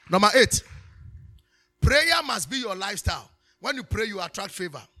 Number 8. Prayer must be your lifestyle. When you pray, you attract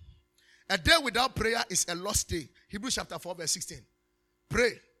favor. A day without prayer is a lost day. Hebrews chapter 4 verse 16.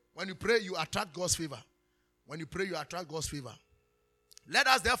 Pray. When you pray, you attract God's favor. When you pray, you attract God's favor. Let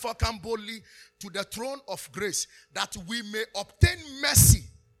us therefore come boldly to the throne of grace, that we may obtain mercy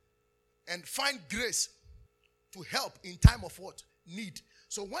and find grace to help in time of what? Need.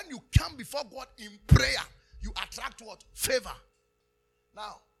 So when you come before God in prayer, you attract what? Favor.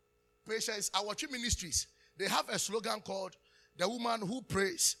 Now, Patience, our two ministries, they have a slogan called, the woman who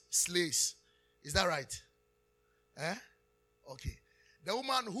prays slays. Is that right? Okay. The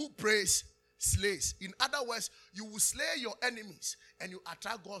woman who prays slays. In other words, you will slay your enemies and you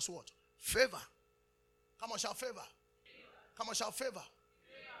attract God's what? Favor. Come on, shout favor. Come on, shout favor.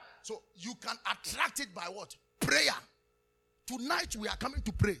 So you can attract it by what? Prayer. Tonight we are coming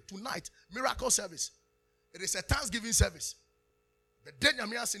to pray. Tonight, miracle service. It is a Thanksgiving service.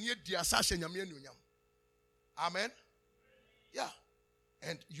 Amen. Yeah.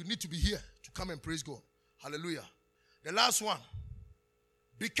 And you need to be here to come and praise God. Hallelujah. The last one.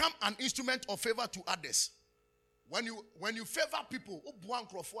 Become an instrument of favor to others. When you favor people,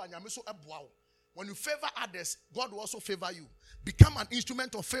 when you favor others, God will also favor you. Become an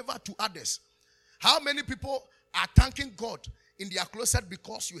instrument of favor to others. How many people are thanking God in their closet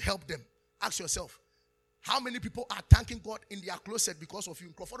because you help them? Ask yourself. How many people are thanking God in their closet because of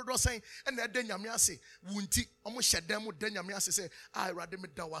you? Saying, and then Yamia say, Wunti, almost shed them, then Yamia say, I rather me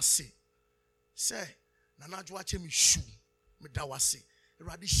dawasi. Say, Nanajua chemi shu, me dawasi.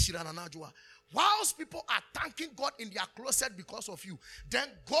 Radi shira nanajua. Whilst people are thanking God in their closet because of you, then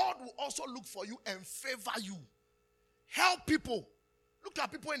God will also look for you and favor you. Help people. Look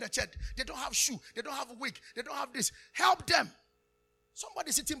at people in the church. They don't have shoe. They don't have a wig. They don't have this. Help them.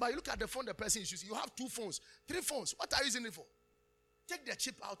 Somebody sitting by, you look at the phone the person is using. You have 2 phones, 3 phones. What are you using it for? Take their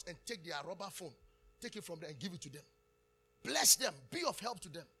chip out and take their rubber phone. Take it from them and give it to them. Bless them. Be of help to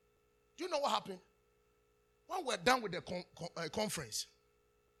them. Do you know what happened? When we're done with the conference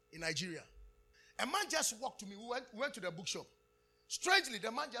in Nigeria, a man just walked to me. We went to the bookshop. Strangely,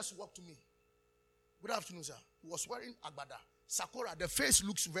 the man just walked to me. Good afternoon, sir. He was wearing agbada. Sakura, the face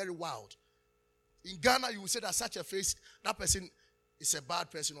looks very wild. In Ghana, you will say that such a face, that person is a bad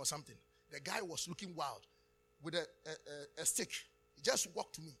person or something. The guy was looking wild with a stick. He just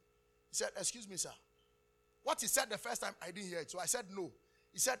walked to me. He said, excuse me, sir. What he said the first time, I didn't hear it. So I said, no.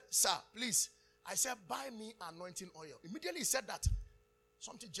 He said, sir, please. I said, buy me anointing oil. Immediately he said that.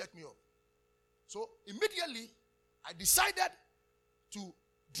 Something jacked me up. So immediately, I decided to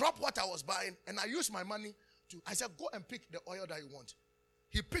drop what I was buying and I used my money to, I said, go and pick the oil that you want.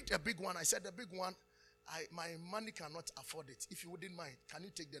 He picked a big one. I said, the big one, my money cannot afford it. If you wouldn't mind, can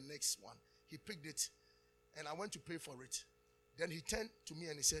you take the next one? He picked it and I went to pay for it. Then he turned to me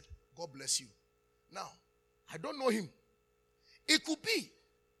and he said, God bless you. Now, I don't know him. It could be.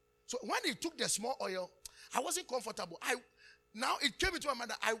 So when he took the small oil, I wasn't comfortable. Now it came into my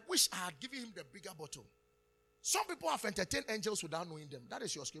mind that I wish I had given him the bigger bottle. Some people have entertained angels without knowing them. That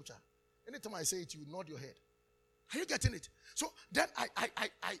is your scripture. Anytime I say it, you nod your head. Are you getting it? So then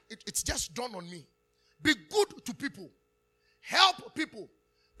it's just dawned on me. Be good to people. Help people.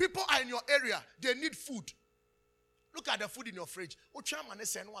 People are in your area. They need food. Look at the food in your fridge.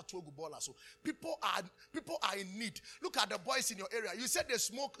 People are in need. Look at the boys in your area. You said they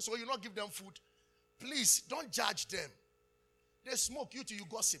smoke, so you not give them food. Please, don't judge them. They smoke, you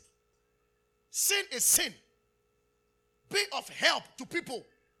gossip. Sin is sin. Be of help to people.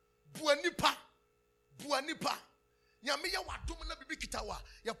 Buanipa.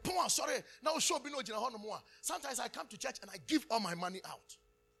 Sometimes I come to church and I give all my money out.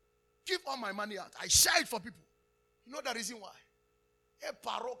 I share it for people. You know the reason why?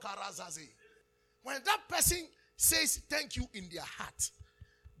 When that person says thank you in their heart,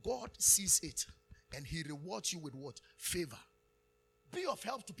 God sees it and he rewards you with what? Favor. Be of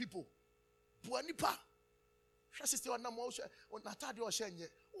help to people. Buanipa.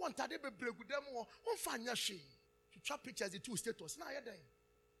 You trap pictures, the two status. Now you're dying.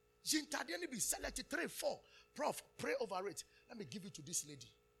 Jintadiani be selected 3, 4. Prof, pray over it. Let me give it to this lady.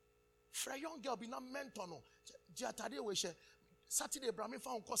 For a young girl, be not mentor no. Jatadi we share. Saturday, Brahmin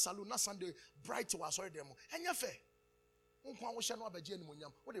found call saloon. Na Sunday, bright was already demo. And you're fair. What do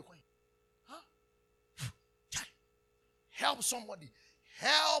you want? Huh? Help somebody.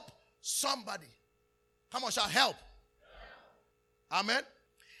 Help somebody. Come on, shall help. Amen.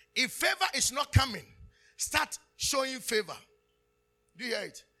 If favor is not coming, start showing favor. Do you hear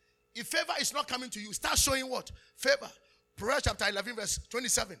it? If favor is not coming to you, start showing what? Favor. Proverbs chapter 11 verse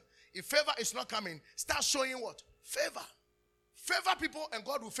 27. If favor is not coming, start showing what? Favor. Favor people and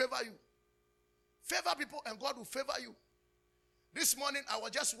God will favor you. Favor people and God will favor you. This morning I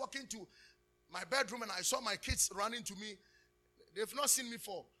was just walking to my bedroom and I saw my kids running to me. They've not seen me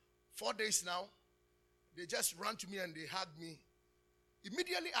for 4 days now. They just ran to me and they hugged me.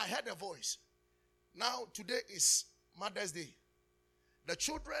 Immediately I heard a voice. Now today is Mother's Day. The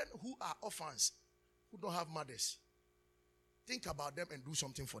children who are orphans, who don't have mothers, think about them and do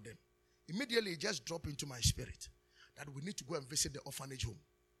something for them. Immediately it just dropped into my spirit that we need to go and visit the orphanage home.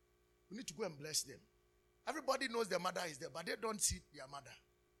 We need to go and bless them. Everybody knows their mother is there, but they don't see their mother.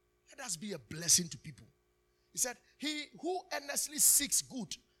 Let us be a blessing to people. He said, he who earnestly seeks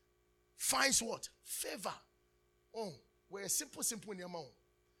good finds what? Favor. Oh, we're simple in your mouth.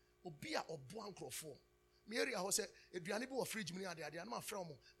 Obia or buan crofo. Mary, I said, if you are able to fridge me, I am not from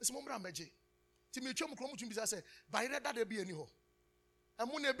Miss Mombra Meji. Timmy Chum Cromum say, by that there be any ho. And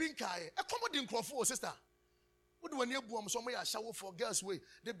when a bin kai, a commoding crofo, sister. What do I need boom somewhere shower for girls' way?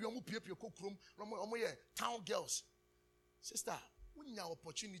 They be on your cook room, town girls. Sister, we have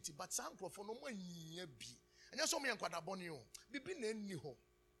opportunity, but some crofo no one be. And you saw me and Quadabonio. Be been any ho.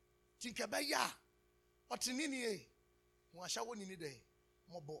 Think about ya. What's in any? Washawo ni day.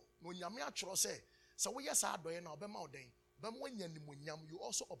 Mobo, no yamia trose. So we yes are doing now, Bema day. But when you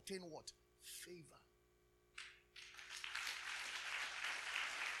also obtain what? Favor.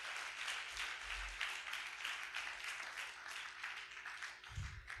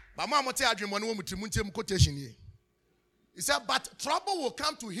 But Mama tell you one woman to quotation here. He said, but trouble will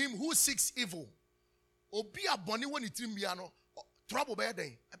come to him who seeks evil. Obi a boni when it trouble by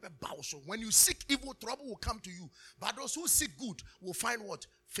day. When you seek evil, trouble will come to you. But those who seek good will find what?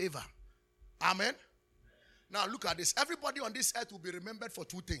 Favor. Amen. Now look at this. Everybody on this earth will be remembered for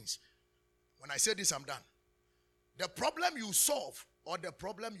 2 things. When I say this, I'm done. The problem you solve or the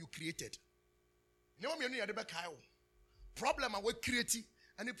problem you created. You know me the problem I will create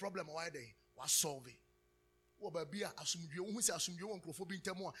any problem why they was solving. What baby assume you who say assume you want to be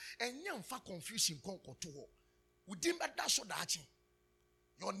more and young fa confusion conquer to within that so that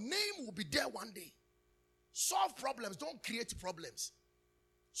your name will be there one day. Solve problems, don't create problems.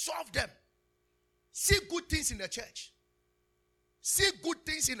 Solve them. See good things in the church. See good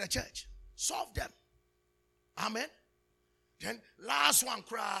things in the church. Solve them. Amen. Then last one,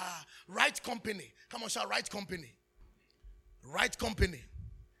 cry. Right company. Come on, shout right company. Right company.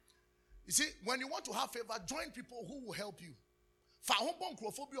 You see, when you want to have favor, join people who will help you.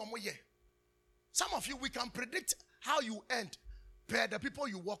 Some of you, we can predict how you end per the people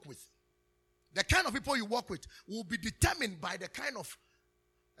you work with. The kind of people you work with will be determined by the kind of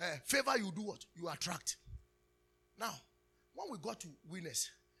favor you do what? You attract. Now, when we got to Winners,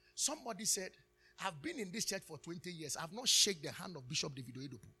 somebody said, I've been in this church for 20 years. I've not shaken the hand of Bishop David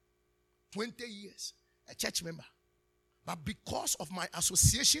Oyedepo. 20 years. A church member. But because of my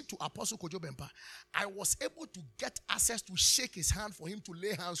association to Apostle Kojo Bempa, I was able to get access to shake his hand for him to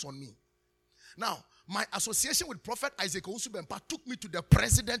lay hands on me. Now, my association with Prophet Isaac Owusu Bempa took me to the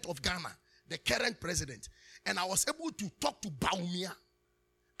president of Ghana, the current president. And I was able to talk to Baumia.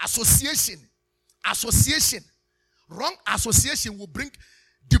 Association. Wrong association will bring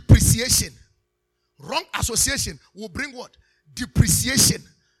depreciation. Wrong association will bring what? Depreciation.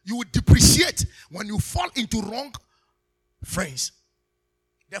 You will depreciate when you fall into wrong friends.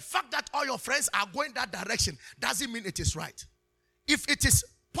 The fact that all your friends are going that direction doesn't mean it is right. If it is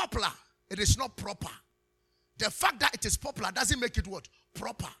popular, it is not proper. The fact that it is popular doesn't make it what?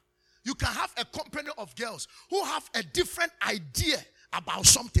 Proper. You can have a company of girls who have a different idea about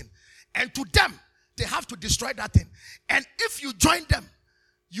something. And to them, they have to destroy that thing. And if you join them,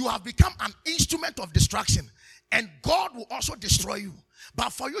 you have become an instrument of destruction. And God will also destroy you.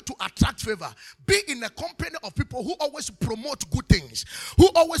 But for you to attract favor, be in a company of people who always promote good things, who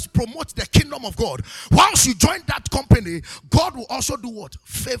always promote the kingdom of God. Once you join that company, God will also do what?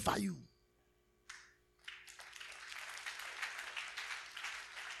 Favor you.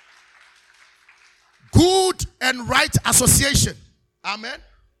 Good and right association. Amen.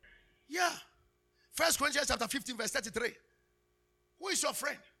 Yeah. 1 Corinthians chapter 15 verse 33. Who is your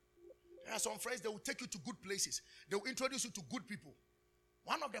friend? There are some friends, they will take you to good places. They will introduce you to good people.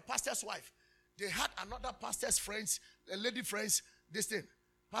 One of the pastor's wife, they had another pastor's friends, lady friends, this thing.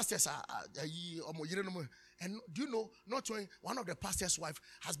 Pastors are, and do you know, not knowing, one of the pastor's wife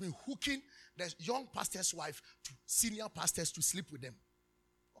has been hooking the young pastor's wife to senior pastors to sleep with them.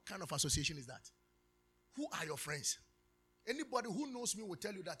 What kind of association is that? Who are your friends? Anybody who knows me will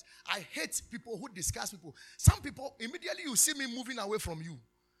tell you that I hate people who discuss people. Some people, immediately you see me moving away from you.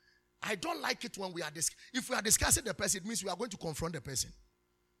 I don't like it when we are if we are discussing the person, it means we are going to confront the person.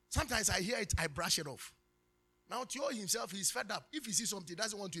 Sometimes I hear it, I brush it off. Now Theo himself, he's fed up. If he sees something, he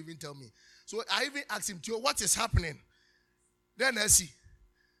doesn't want to even tell me. So I even asked him, Theo, what is happening? Then I see.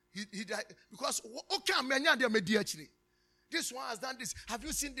 He died. Because, okay, this one has done this. Have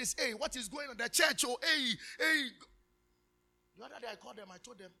you seen this? Hey, what is going on? The church, oh, hey. The other day I called them, I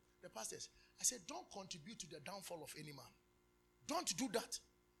told them, the pastors, I said, don't contribute to the downfall of any man. Don't do that.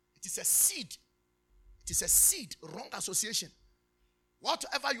 It is a seed. It is a seed, wrong association.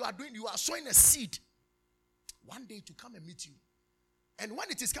 Whatever you are doing, you are sowing a seed. One day to come and meet you. And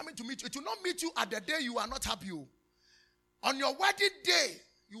when it is coming to meet you, it will not meet you at the day you are not happy. On your wedding day,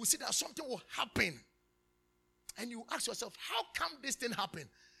 you will see that something will happen. And you ask yourself, how come this thing happened?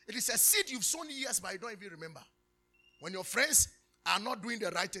 It is a seed you've sown years, but you don't even remember. When your friends are not doing the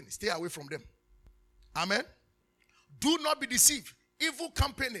right thing, stay away from them. Amen. Do not be deceived. Evil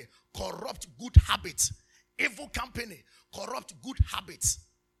company corrupt good habits. Evil company corrupt good habits.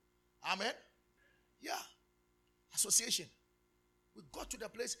 Amen. Yeah. Association. We got to the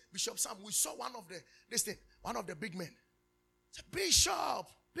place, Bishop Sam, we saw one of the big men. He said,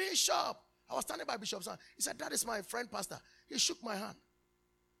 Bishop. I was standing by Bishop Sam. He said, that is my friend pastor. He shook my hand.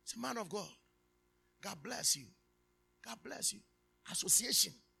 He's a man of God. God bless you. God bless you.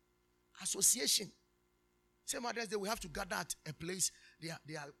 Association. Same others, they will have to gather at a place. They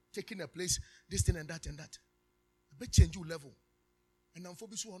are taking a place, this thing and that. A bit change your level. And I'm for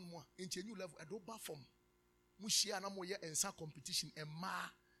this one more. In change your level. I don't bar from. Mushia na mo ye ensa competition. And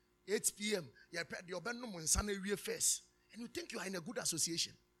 8 p.m. You're first. And you think you are in a good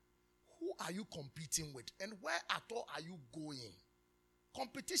association. Who are you competing with? And where at all are you going?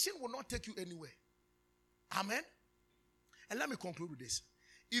 Competition will not take you anywhere. Amen. And let me conclude with this.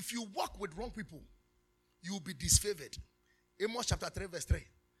 If you walk with wrong people, you will be disfavored. Amos chapter 3 verse 3. He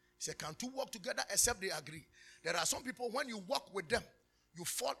said, can two walk together except they agree? There are some people, when you walk with them, you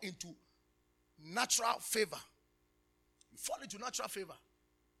fall into natural favor. You fall into natural favor.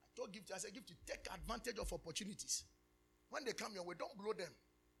 I told Gift, I said, Gift, take advantage of opportunities. When they come your way, don't blow them.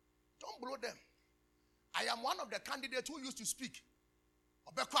 Don't blow them. I am one of the candidates who used to speak.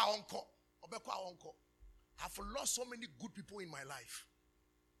 I've lost so many good people in my life.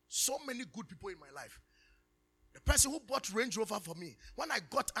 So many good people in my life. The person who bought Range Rover for me, when I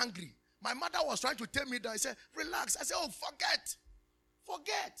got angry, my mother was trying to tell me that. I said, relax. I said, oh, forget.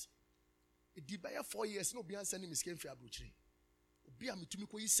 It did by 4 years. No, beyond sending me scheme for Abruchri. Be a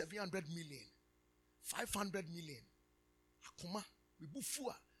mitumiko 700 million, 500 million. Akuma, we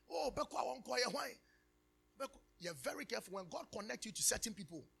bufua. Oh, Bekwa won't call you why. You're very careful when God connects you to certain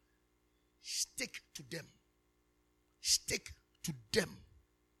people. Stick to them. Stick to them.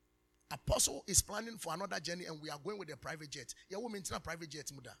 Apostle is planning for another journey and we are going with a private jet. Yeah, we maintain a private jet,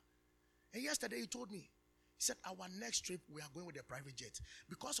 Muda. And yesterday he told me, he said, our next trip we are going with a private jet.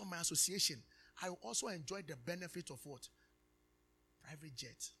 Because of my association, I also enjoy the benefit of what? Private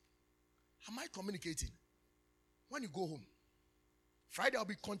jet. Am I communicating? When you go home, Friday I'll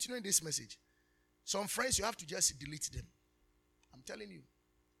be continuing this message. Some friends, you have to just delete them. I'm telling you.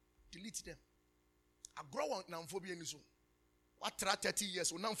 Delete them. I grow on Namphobia Niso. What 30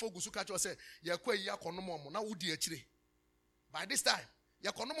 years? Now Fogusuka say, by this time,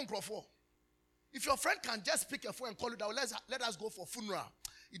 if your friend can just pick a phone and call you down, let us go for funeral.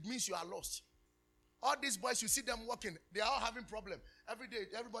 It means you are lost. All these boys, you see them walking, they are all having problem. Every day,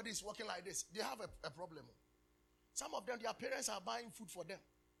 everybody is walking like this. They have a problem. Some of them, their parents are buying food for them.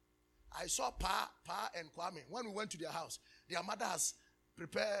 I saw Pa and Kwame. When we went to their house, their mother has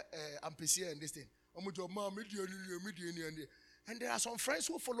prepared ampesi and this thing. And there are some friends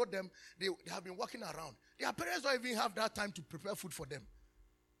who follow them. They have been walking around. Their parents don't even have that time to prepare food for them.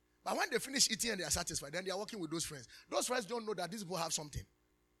 But when they finish eating and they are satisfied, then they are working with those friends. Those friends don't know that these people have something.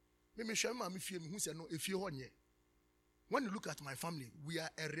 When you look at my family, we are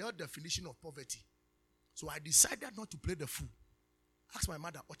a real definition of poverty. So I decided not to play the fool. Ask my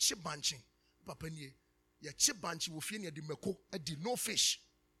mother, or chip banching. Papa nye, your chip banching will feel near the meko, and no fish.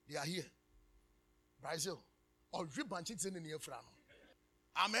 They are here. Brazil. Or drip banching in the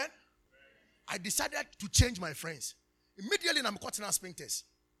Amen. I decided to change my friends. Immediately, I'm cutting out sphincters.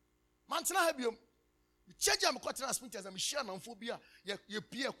 Man, I have you. Change I'm cutting out sphincters. I'm sharing on phobia. You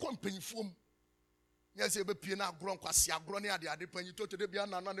peer company form. Yes, you be peer now grown quasi grown here. They are depending you to the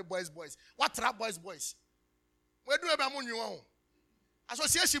beyond the boys. What trap boys? Where do I among you on?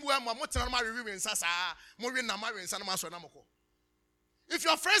 Association where my mother and my review in Sasa, Morin and Mary and Sanamaso Namoko. If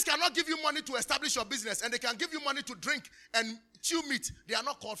your friends cannot give you money to establish your business and they can give you money to drink and chew meat, they are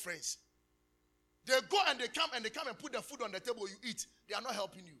not called friends. They go and they come and put the food on the table you eat. They are not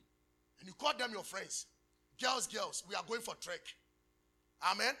helping you. And you call them your friends. Girls, we are going for trek.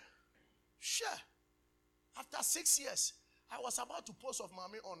 Amen? Sure. After 6 years, I was about to post of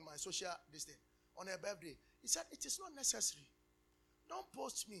mommy on my social distance on her birthday. He said, it is not necessary. Don't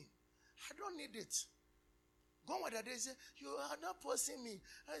post me. I don't need it. Go with that. They say, you are not posting me.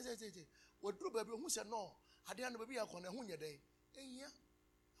 I said, what do baby? Who said no? I didn't baby. I can't who day. Yeah,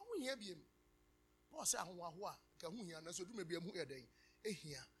 I won't hear him. Boss, I want what? Can who hear? So do maybe a who day.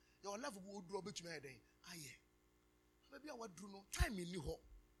 Here, your love will drop it to me a day. Aye, maybe I would do no time in you.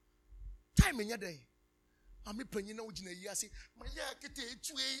 Time in your day. I'm a penny now. I say, my yeah, get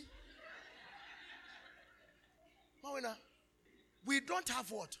it. Mawina, we don't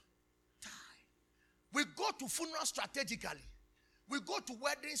have what? Time. We go to funeral strategically. We go to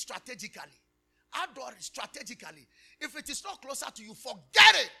wedding strategically. Outdoor strategically. If it is not closer to you,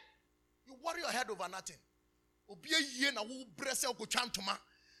 forget it. You worry your head over nothing. Obi ye na wo brese ko chantuma.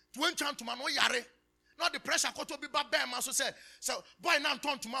 Twen chantuma no yare. Not the pressure ko to be ba ma so say boy na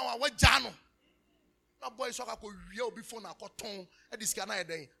ton tuma wa jano. Na boy so ka ko wie obi phone akoton e disika na ye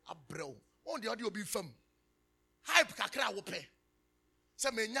den abrel. On the audio obi fam. Hype kakra wo pe. Say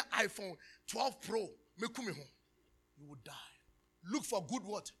menya iPhone 12 Pro mekumi ho. You will die. Look for good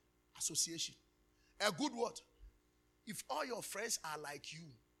what? Association. A good what? If all your friends are like you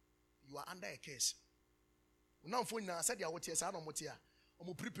are under a curse. Now for now said ya what yes I no motia.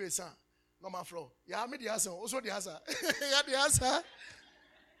 Omo prepare san. No ma fro. Ya me the answer. Also the answer. Ya the answer.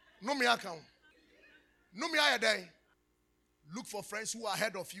 No me account. No me aye day. Look for friends who are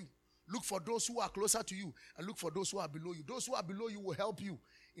ahead of you. Look for those who are closer to you and look for those who are below you. Those who are below you will help you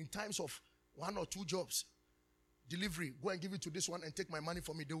in times of 1 or 2 jobs. Delivery, go and give it to this one and take my money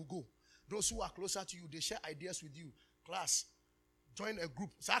from me. They will go. Those who are closer to you, they share ideas with you. Class, join a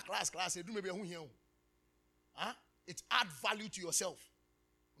group. Say class. They do maybe a here. Huh? It add value to yourself.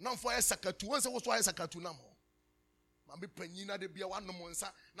 Now for a sakatu, once I was for a sakatu now. Mambi penina de bia one no monsa.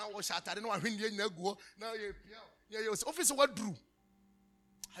 Now what shattered no one go. Now yeah, officer what drew.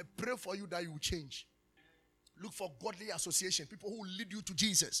 I pray for you that you will change. Look for godly association. People who will lead you to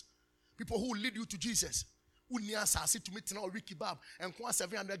Jesus. People who will lead you to Jesus. Unia sasi to meet now Ricky Bab and Kwa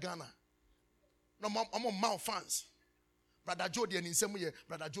 700 Ghana. No, I'm on Mount fans. Brother Jody and in some way.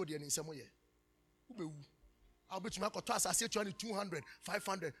 Brother Jody and in some way. I'll bet you my class. I say 200,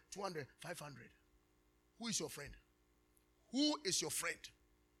 500, 200, 500. Who is your friend? Who is your friend?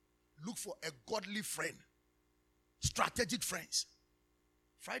 Look for a godly friend. Strategic friends.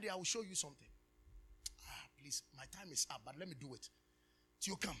 Friday, I will show you something. Please, my time is up, but let me do it.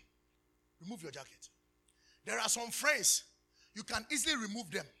 Till you come, remove your jacket. There are some friends, you can easily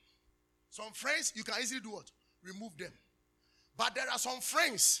remove them. Some friends, you can easily do what? Remove them. But there are some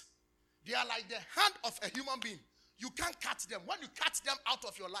friends, they are like the hand of a human being. You can't cut them. When you cut them out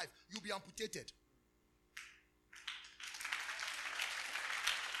of your life, you'll be amputated.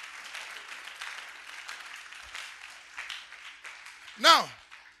 Now,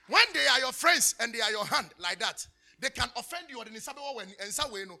 when they are your friends and they are your hand like that, they can offend you and you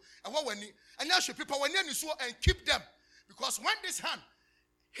people and keep them. Because when this hand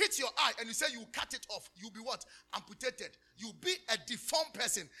hits your eye and you say you cut it off, you'll be what? Amputated. You'll be a deformed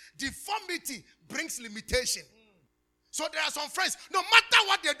person. Deformity brings limitation. So there are some friends, no matter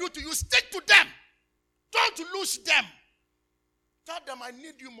what they do to you, stick to them. Don't lose them. Tell them, I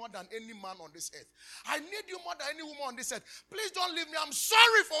need you more than any man on this earth. I need you more than any woman on this earth. Please don't leave me. I'm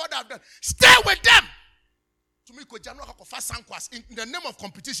sorry for what I've done. Stay with them. To me, in the name of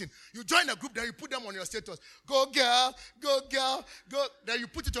competition, you join a group, then you put them on your status. Go girl, go girl, go. Then you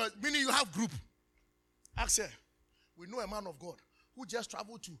put it on, meaning you have group. Ask her, we know a man of God who just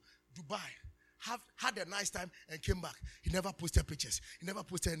traveled to Dubai, had a nice time and came back. He never posted pictures. He never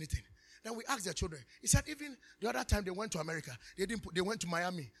posted anything. Then we asked their children. He said, even the other time they went to America, they went to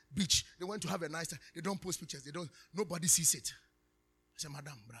Miami Beach. They went to have a nice time. They don't post pictures. Nobody sees it. I said,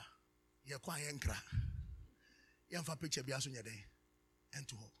 Madam, bra, you're quite yankra. You have a picture be asun yade. And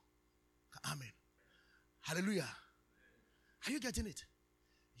to hope. Amen. Hallelujah. Are you getting it?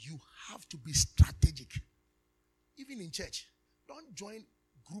 You have to be strategic. Even in church, don't join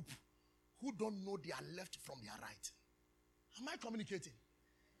group who don't know their left from their right. Am I communicating?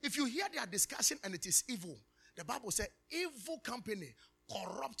 If you hear their discussion and it is evil, the Bible says evil company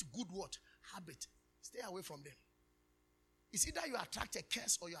corrupt good what? Habit. Stay away from them. It's either you attract a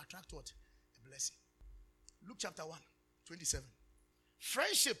curse or you attract what? A blessing. Luke chapter 1, 27.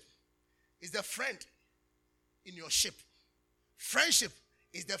 Friendship is the friend in your ship. Friendship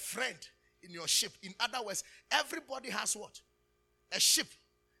is the friend in your ship. In other words, everybody has what? A ship.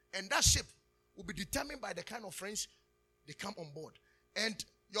 And that ship will be determined by the kind of friends they come on board. And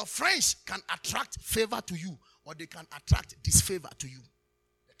your friends can attract favor to you, or they can attract disfavor to you.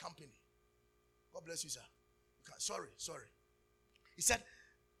 The company. God bless you, sir. Sorry. He said,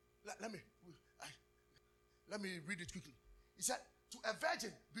 let me read it quickly. He said, to a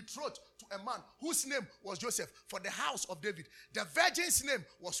virgin betrothed to a man whose name was Joseph, for the house of David. The virgin's name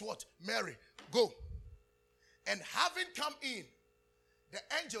was what? Mary. Go. And having come in, the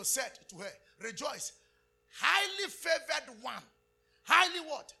angel said to her, rejoice, highly favored one. Highly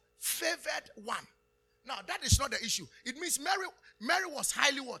what? Favored one. Now, that is not the issue. It means Mary was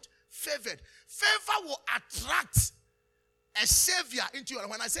highly what? Favored. Favor will attract a savior into your.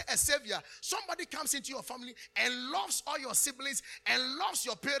 When I say a savior, somebody comes into your family and loves all your siblings and loves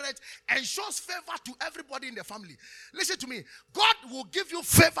your parents and shows favor to everybody in the family. Listen to me. God will give you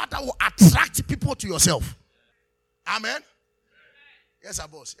favor that will attract people to yourself. Amen. Yes, sir,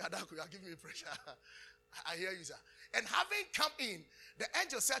 boss. You are giving me pressure. I hear you, sir. And having come in, the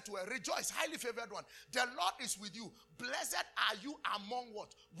angel said to her, rejoice, highly favored one. The Lord is with you. Blessed are you among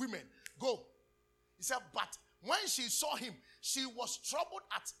what? Women. Go. He said, but when she saw him, she was troubled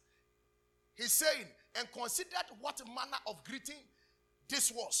at his saying and considered what manner of greeting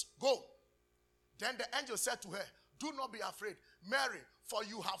this was. Go. Then the angel said to her, do not be afraid, Mary, for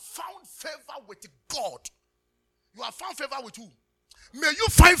you have found favor with God. You have found favor with who? May you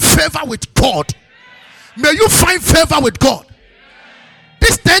find favor with God. May you find favor with God.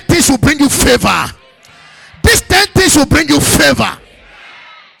 These 10 things will bring you favor. These 10 things will bring you favor.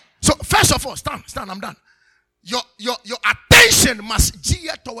 So first of all, stand, I'm done. Your attention must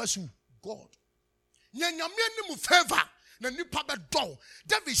gear towards who? God. Favor.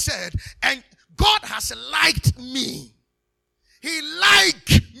 David said, and God has liked me. He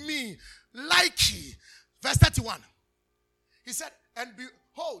liked me. Like he. Verse 31. He said, and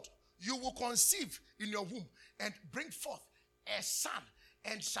behold, you will conceive in your womb and bring forth a son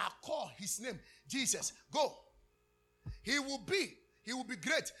and shall call his name Jesus. Go. He will be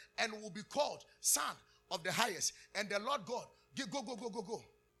great and will be called Son of the Highest. And the Lord God, go.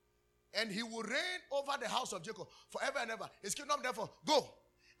 And he will reign over the house of Jacob forever and ever. His kingdom therefore, go.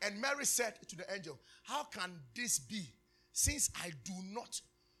 And Mary said to the angel, how can this be, since I do not?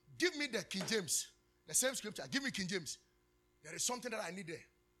 Give me the King James. The same scripture. Give me King James. There is something that I need there.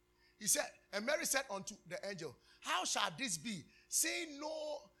 He said, and Mary said unto the angel, how shall this be, seeing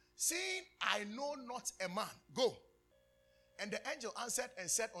I know not a man? Go. And the angel answered and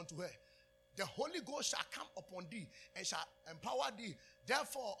said unto her, the Holy Ghost shall come upon thee and shall empower thee.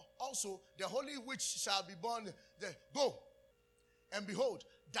 Therefore also the Holy which shall be born, go. And behold,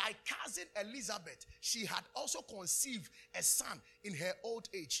 thy cousin Elizabeth, she had also conceived a son in her old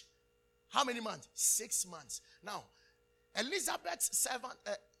age. How many months? 6 months. Now, Elizabeth's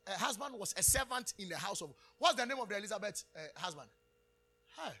husband was a servant in the house of. What's the name of the Elizabeth husband?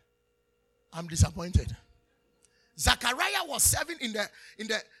 Hi. I'm disappointed. Zachariah was serving in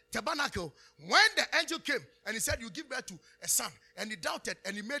the tabernacle when the angel came and he said, you give birth to a son. And he doubted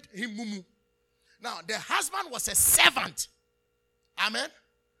and he made him mumu. Now, the husband was a servant. Amen.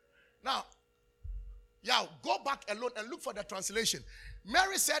 Now, go back alone and look for the translation.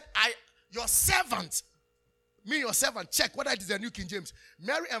 Mary said, your servant. Me, your servant. Check whether it is the New King James.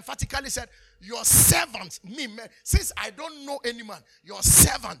 Mary emphatically said, your servant. Me, Mary. Since I don't know any man, your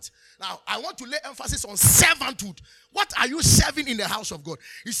servant. Now, I want to lay emphasis on servanthood. What are you serving in the house of God?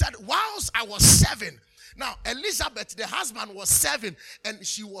 He said, whilst I was serving. Now, Elizabeth, the husband, was serving and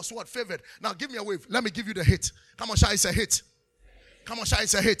she was what? Favored. Now, give me a wave. Let me give you the hit. Come on, Shai, it's a hit. Come on, Shai,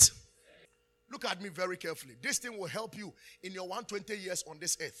 it's a hit. Look at me very carefully. This thing will help you in your 120 years on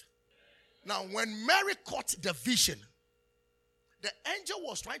this earth. Now, when Mary caught the vision, the angel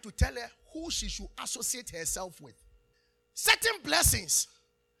was trying to tell her who she should associate herself with. Certain blessings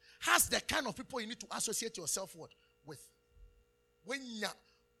has the kind of people you need to associate yourself with. When you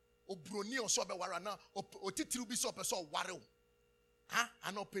obroni or so be warana otitiru bi so person ware o. Ha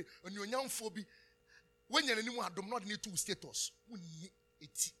anope onyonyamfo bi when you nimu adom not need two status. Unni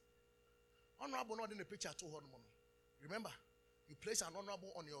eti. Honorable not in the picture to Remember, you place an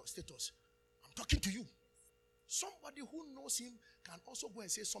honorable on your status. I'm talking to you. Somebody who knows him can also go and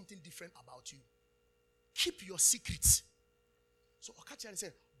say something different about you. Keep your secrets. So Okachian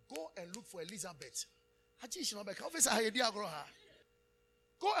said, go and look for Elizabeth.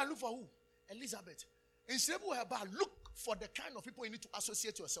 Go and look for who? Elizabeth. Look for the kind of people you need to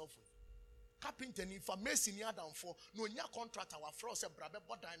associate yourself with. Carpenter, information down for no contract our frost and brabe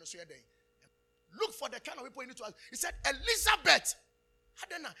but dinosaur day. Look for the kind of people you need to. He said, Elizabeth.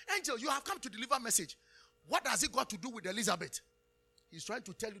 Angel, you have come to deliver a message. What does it got to do with Elizabeth? He's trying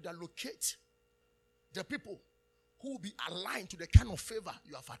to tell you that locate the people who will be aligned to the kind of favor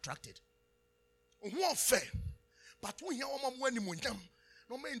you have attracted. One fair. But when you are no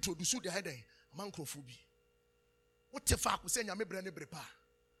man introduce the head mancrophobi. What the fuck was saying? What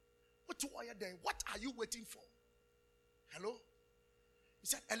are you waiting for? Hello? He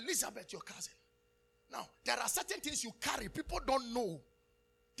said, Elizabeth, your cousin. Now, there are certain things you carry. People don't know.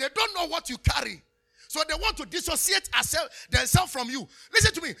 They don't know what you carry. So they want to dissociate themselves from you.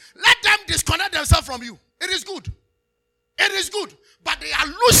 Listen to me. Let them disconnect themselves from you. It is good. It is good. But they are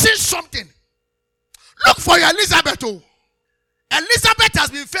losing something. Look for your Elizabeth. Oh. Elizabeth has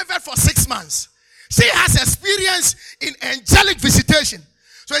been favored for 6 months. She has experience in angelic visitation.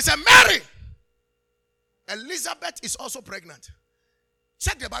 So he said, Mary. Elizabeth is also pregnant.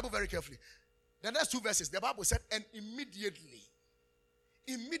 Check the Bible very carefully. The next 2 verses, the Bible said, and immediately,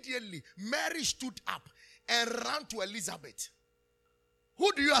 Mary stood up and ran to Elizabeth.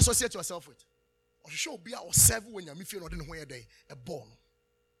 Who do you associate yourself with?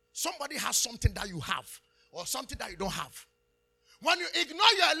 Somebody has something that you have, or something that you don't have. When you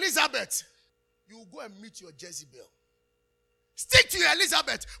ignore your Elizabeth, you will go and meet your Jezebel. Stick to your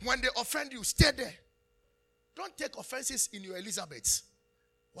Elizabeth. When they offend you, stay there. Don't take offenses in your Elizabeths.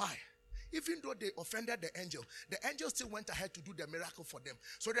 Why? Even though they offended the angel still went ahead to do the miracle for them.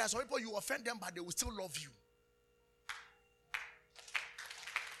 So there are some people you offend them, but they will still love you.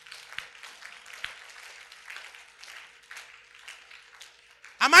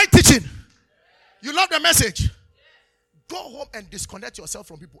 Am I teaching? You love the message? Go home and disconnect yourself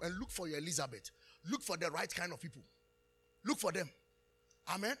from people and look for your Elizabeth. Look for the right kind of people. Look for them.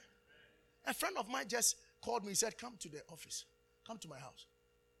 Amen. A friend of mine just called me. He said, come to the office. Come to my house.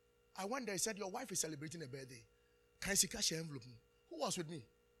 I went there. He said, your wife is celebrating a birthday. Can you cash your envelope? Who was with me?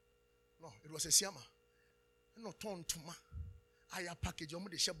 No, it was a Siama. No, turn to ma. I have package. I'm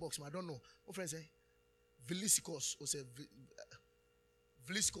the share box. I don't know. What friend say? Veliscos. Or say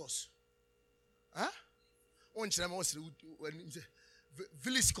Veliscos. Huh?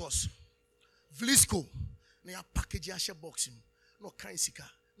 Veliscos. Velisco. They have package. I share box. No kind sika.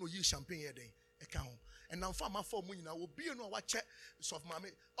 No you champagne here. Account. And now for my phone, you know, will be no what check of mommy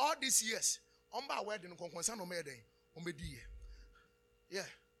all these years. On my wedding, concern on my day, on my dear. Yeah.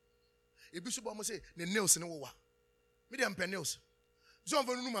 If you should say the nails in the war, medium pen nails. Some of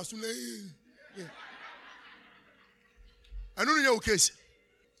the numbers to lay. I don't know your case.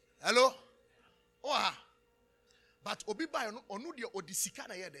 Hello? Oh, but Obiba on the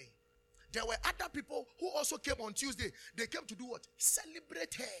Odisikana day. There were other people who also came on Tuesday. They came to do what?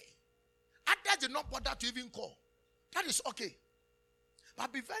 Celebrate her. Others did not bother to even call. That is okay.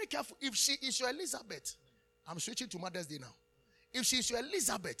 But be very careful. If she is your Elizabeth, I'm switching to Mother's Day now. If she is your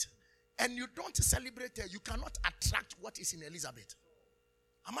Elizabeth and you don't celebrate her, you cannot attract what is in Elizabeth.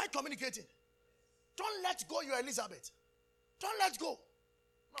 Am I communicating? Don't let go your Elizabeth. Don't let go.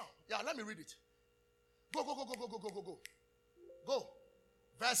 No. Yeah, let me read it. Go. Go.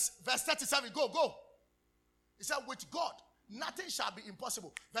 Verse 37. Go. He said, with God, nothing shall be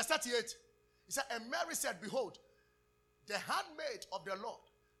impossible. Verse 38. He said, and Mary said, behold, the handmaid of the Lord,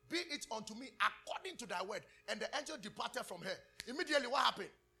 be it unto me according to thy word. And the angel departed from her. Immediately what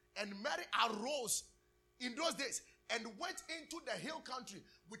happened? And Mary arose in those days and went into the hill country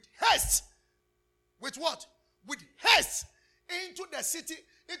with haste. With what? With haste into the city,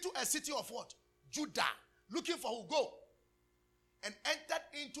 into a city of what? Judah. Looking for who? Go. And entered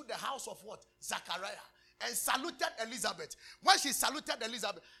into the house of what? Zachariah. And saluted Elizabeth. When she saluted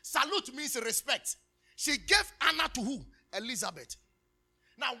Elizabeth, salute means respect. She gave honor to who? Elizabeth.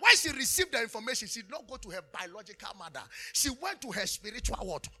 Now, when she received the information, she did not go to her biological mother. She went to her spiritual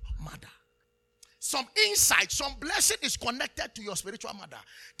what? Mother. Some insight, some blessing is connected to your spiritual mother.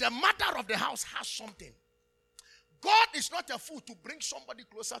 The mother of the house has something. God is not a fool to bring somebody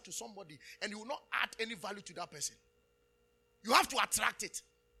closer to somebody and he will not add any value to that person. You have to attract it.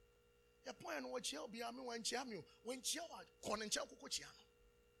 Look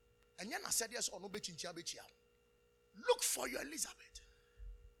for your Elizabeth.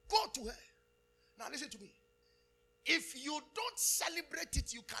 Go to her. Now listen to me. If you don't celebrate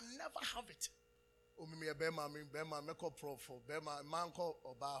it, you can never have it.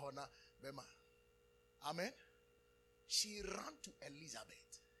 Amen. She ran to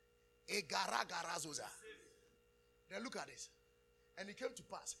Elizabeth. Then look at this. And it came to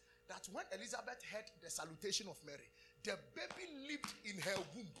pass that when Elizabeth heard the salutation of Mary, the baby leaped in her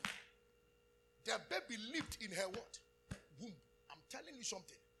womb. The baby leaped in her what? Womb. I'm telling you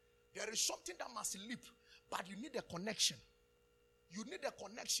something. There is something that must leap, but you need a connection. You need a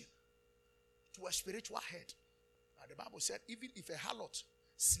connection to a spiritual head. Now the Bible said, even if a harlot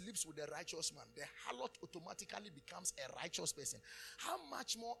sleeps with a righteous man, the harlot automatically becomes a righteous person. How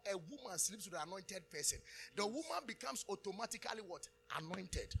much more a woman sleeps with an anointed person? The woman becomes automatically what?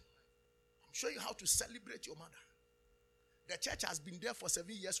 Anointed. I'm showing you how to celebrate your mother. The church has been there for 7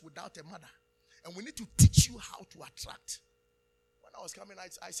 years without a mother. And we need to teach you how to attract. When I was coming,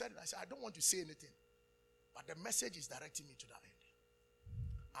 I said, I don't want to say anything. But the message is directing me to that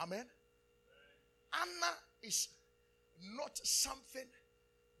end. Amen. Anna is not something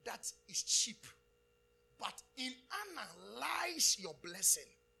that is cheap. But in Anna lies your blessing.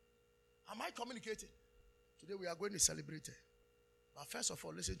 Am I communicating? Today we are going to celebrate her. But first of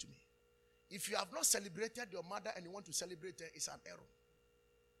all, listen to me. If you have not celebrated your mother and you want to celebrate her, it's an error.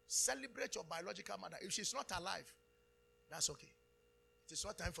 Celebrate your biological mother. If she's not alive, that's okay. It is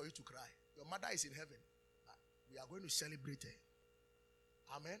not time for you to cry. Your mother is in heaven. We are going to celebrate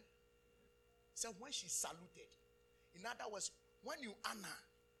her. Amen. So when she saluted, in other words, when you honor,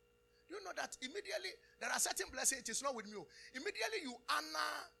 do you know that immediately there are certain blessings, it is not with you. Immediately you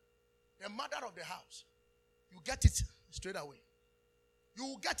honor the mother of the house, you get it straight away. You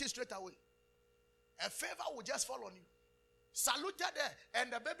will get it straight away. A favor will just fall on you. Saluted her,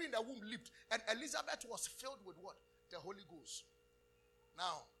 and the baby in the womb leaped, and Elizabeth was filled with what? The Holy Ghost.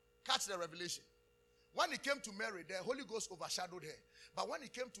 Now, catch the revelation. When it came to Mary, the Holy Ghost overshadowed her. But when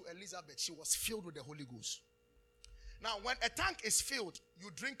it came to Elizabeth, she was filled with the Holy Ghost. Now, when a tank is filled, you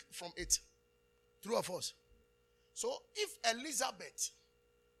drink from it. True or false? So, if Elizabeth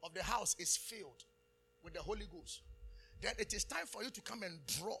of the house is filled with the Holy Ghost, then it is time for you to come and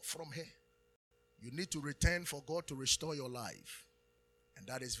draw from her. You need to return for God to restore your life. And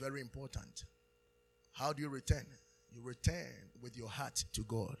that is very important. How do you return? You return with your heart to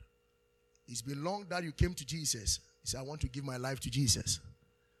God. It's been long that you came to Jesus. You say, I want to give my life to Jesus.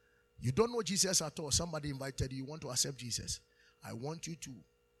 You don't know Jesus at all. Somebody invited you. You want to accept Jesus. I want you to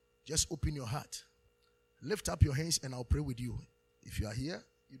just open your heart. Lift up your hands and I'll pray with you. If you are here,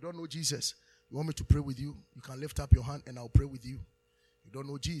 you don't know Jesus. You want me to pray with you? You can lift up your hand and I'll pray with you. You don't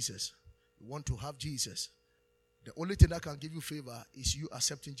know Jesus. You want to have Jesus. The only thing that can give you favor is you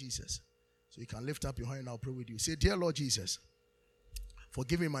accepting Jesus. So you can lift up your hand and I'll pray with you. Say, dear Lord Jesus,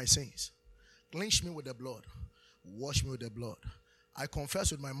 forgive me my sins. Cleanse me with the blood. Wash me with the blood. I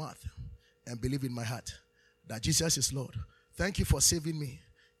confess with my mouth and believe in my heart that Jesus is Lord. Thank you for saving me.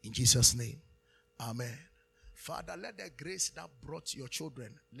 In Jesus' name. Amen. Father, let the grace that brought your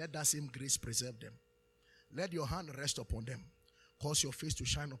children, let that same grace preserve them. Let your hand rest upon them. Cause your face to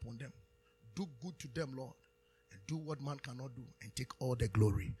shine upon them. Do good to them, Lord. And do what man cannot do. And take all the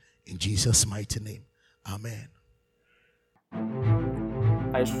glory. In Jesus' mighty name. Amen.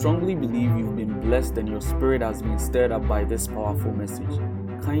 I strongly believe you've been blessed and your spirit has been stirred up by this powerful message.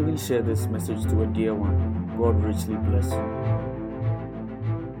 Kindly share this message to a dear one. God richly bless you.